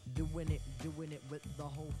list. Doing it with the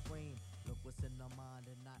whole frame. Look what's in the mind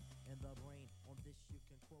and not in the brain.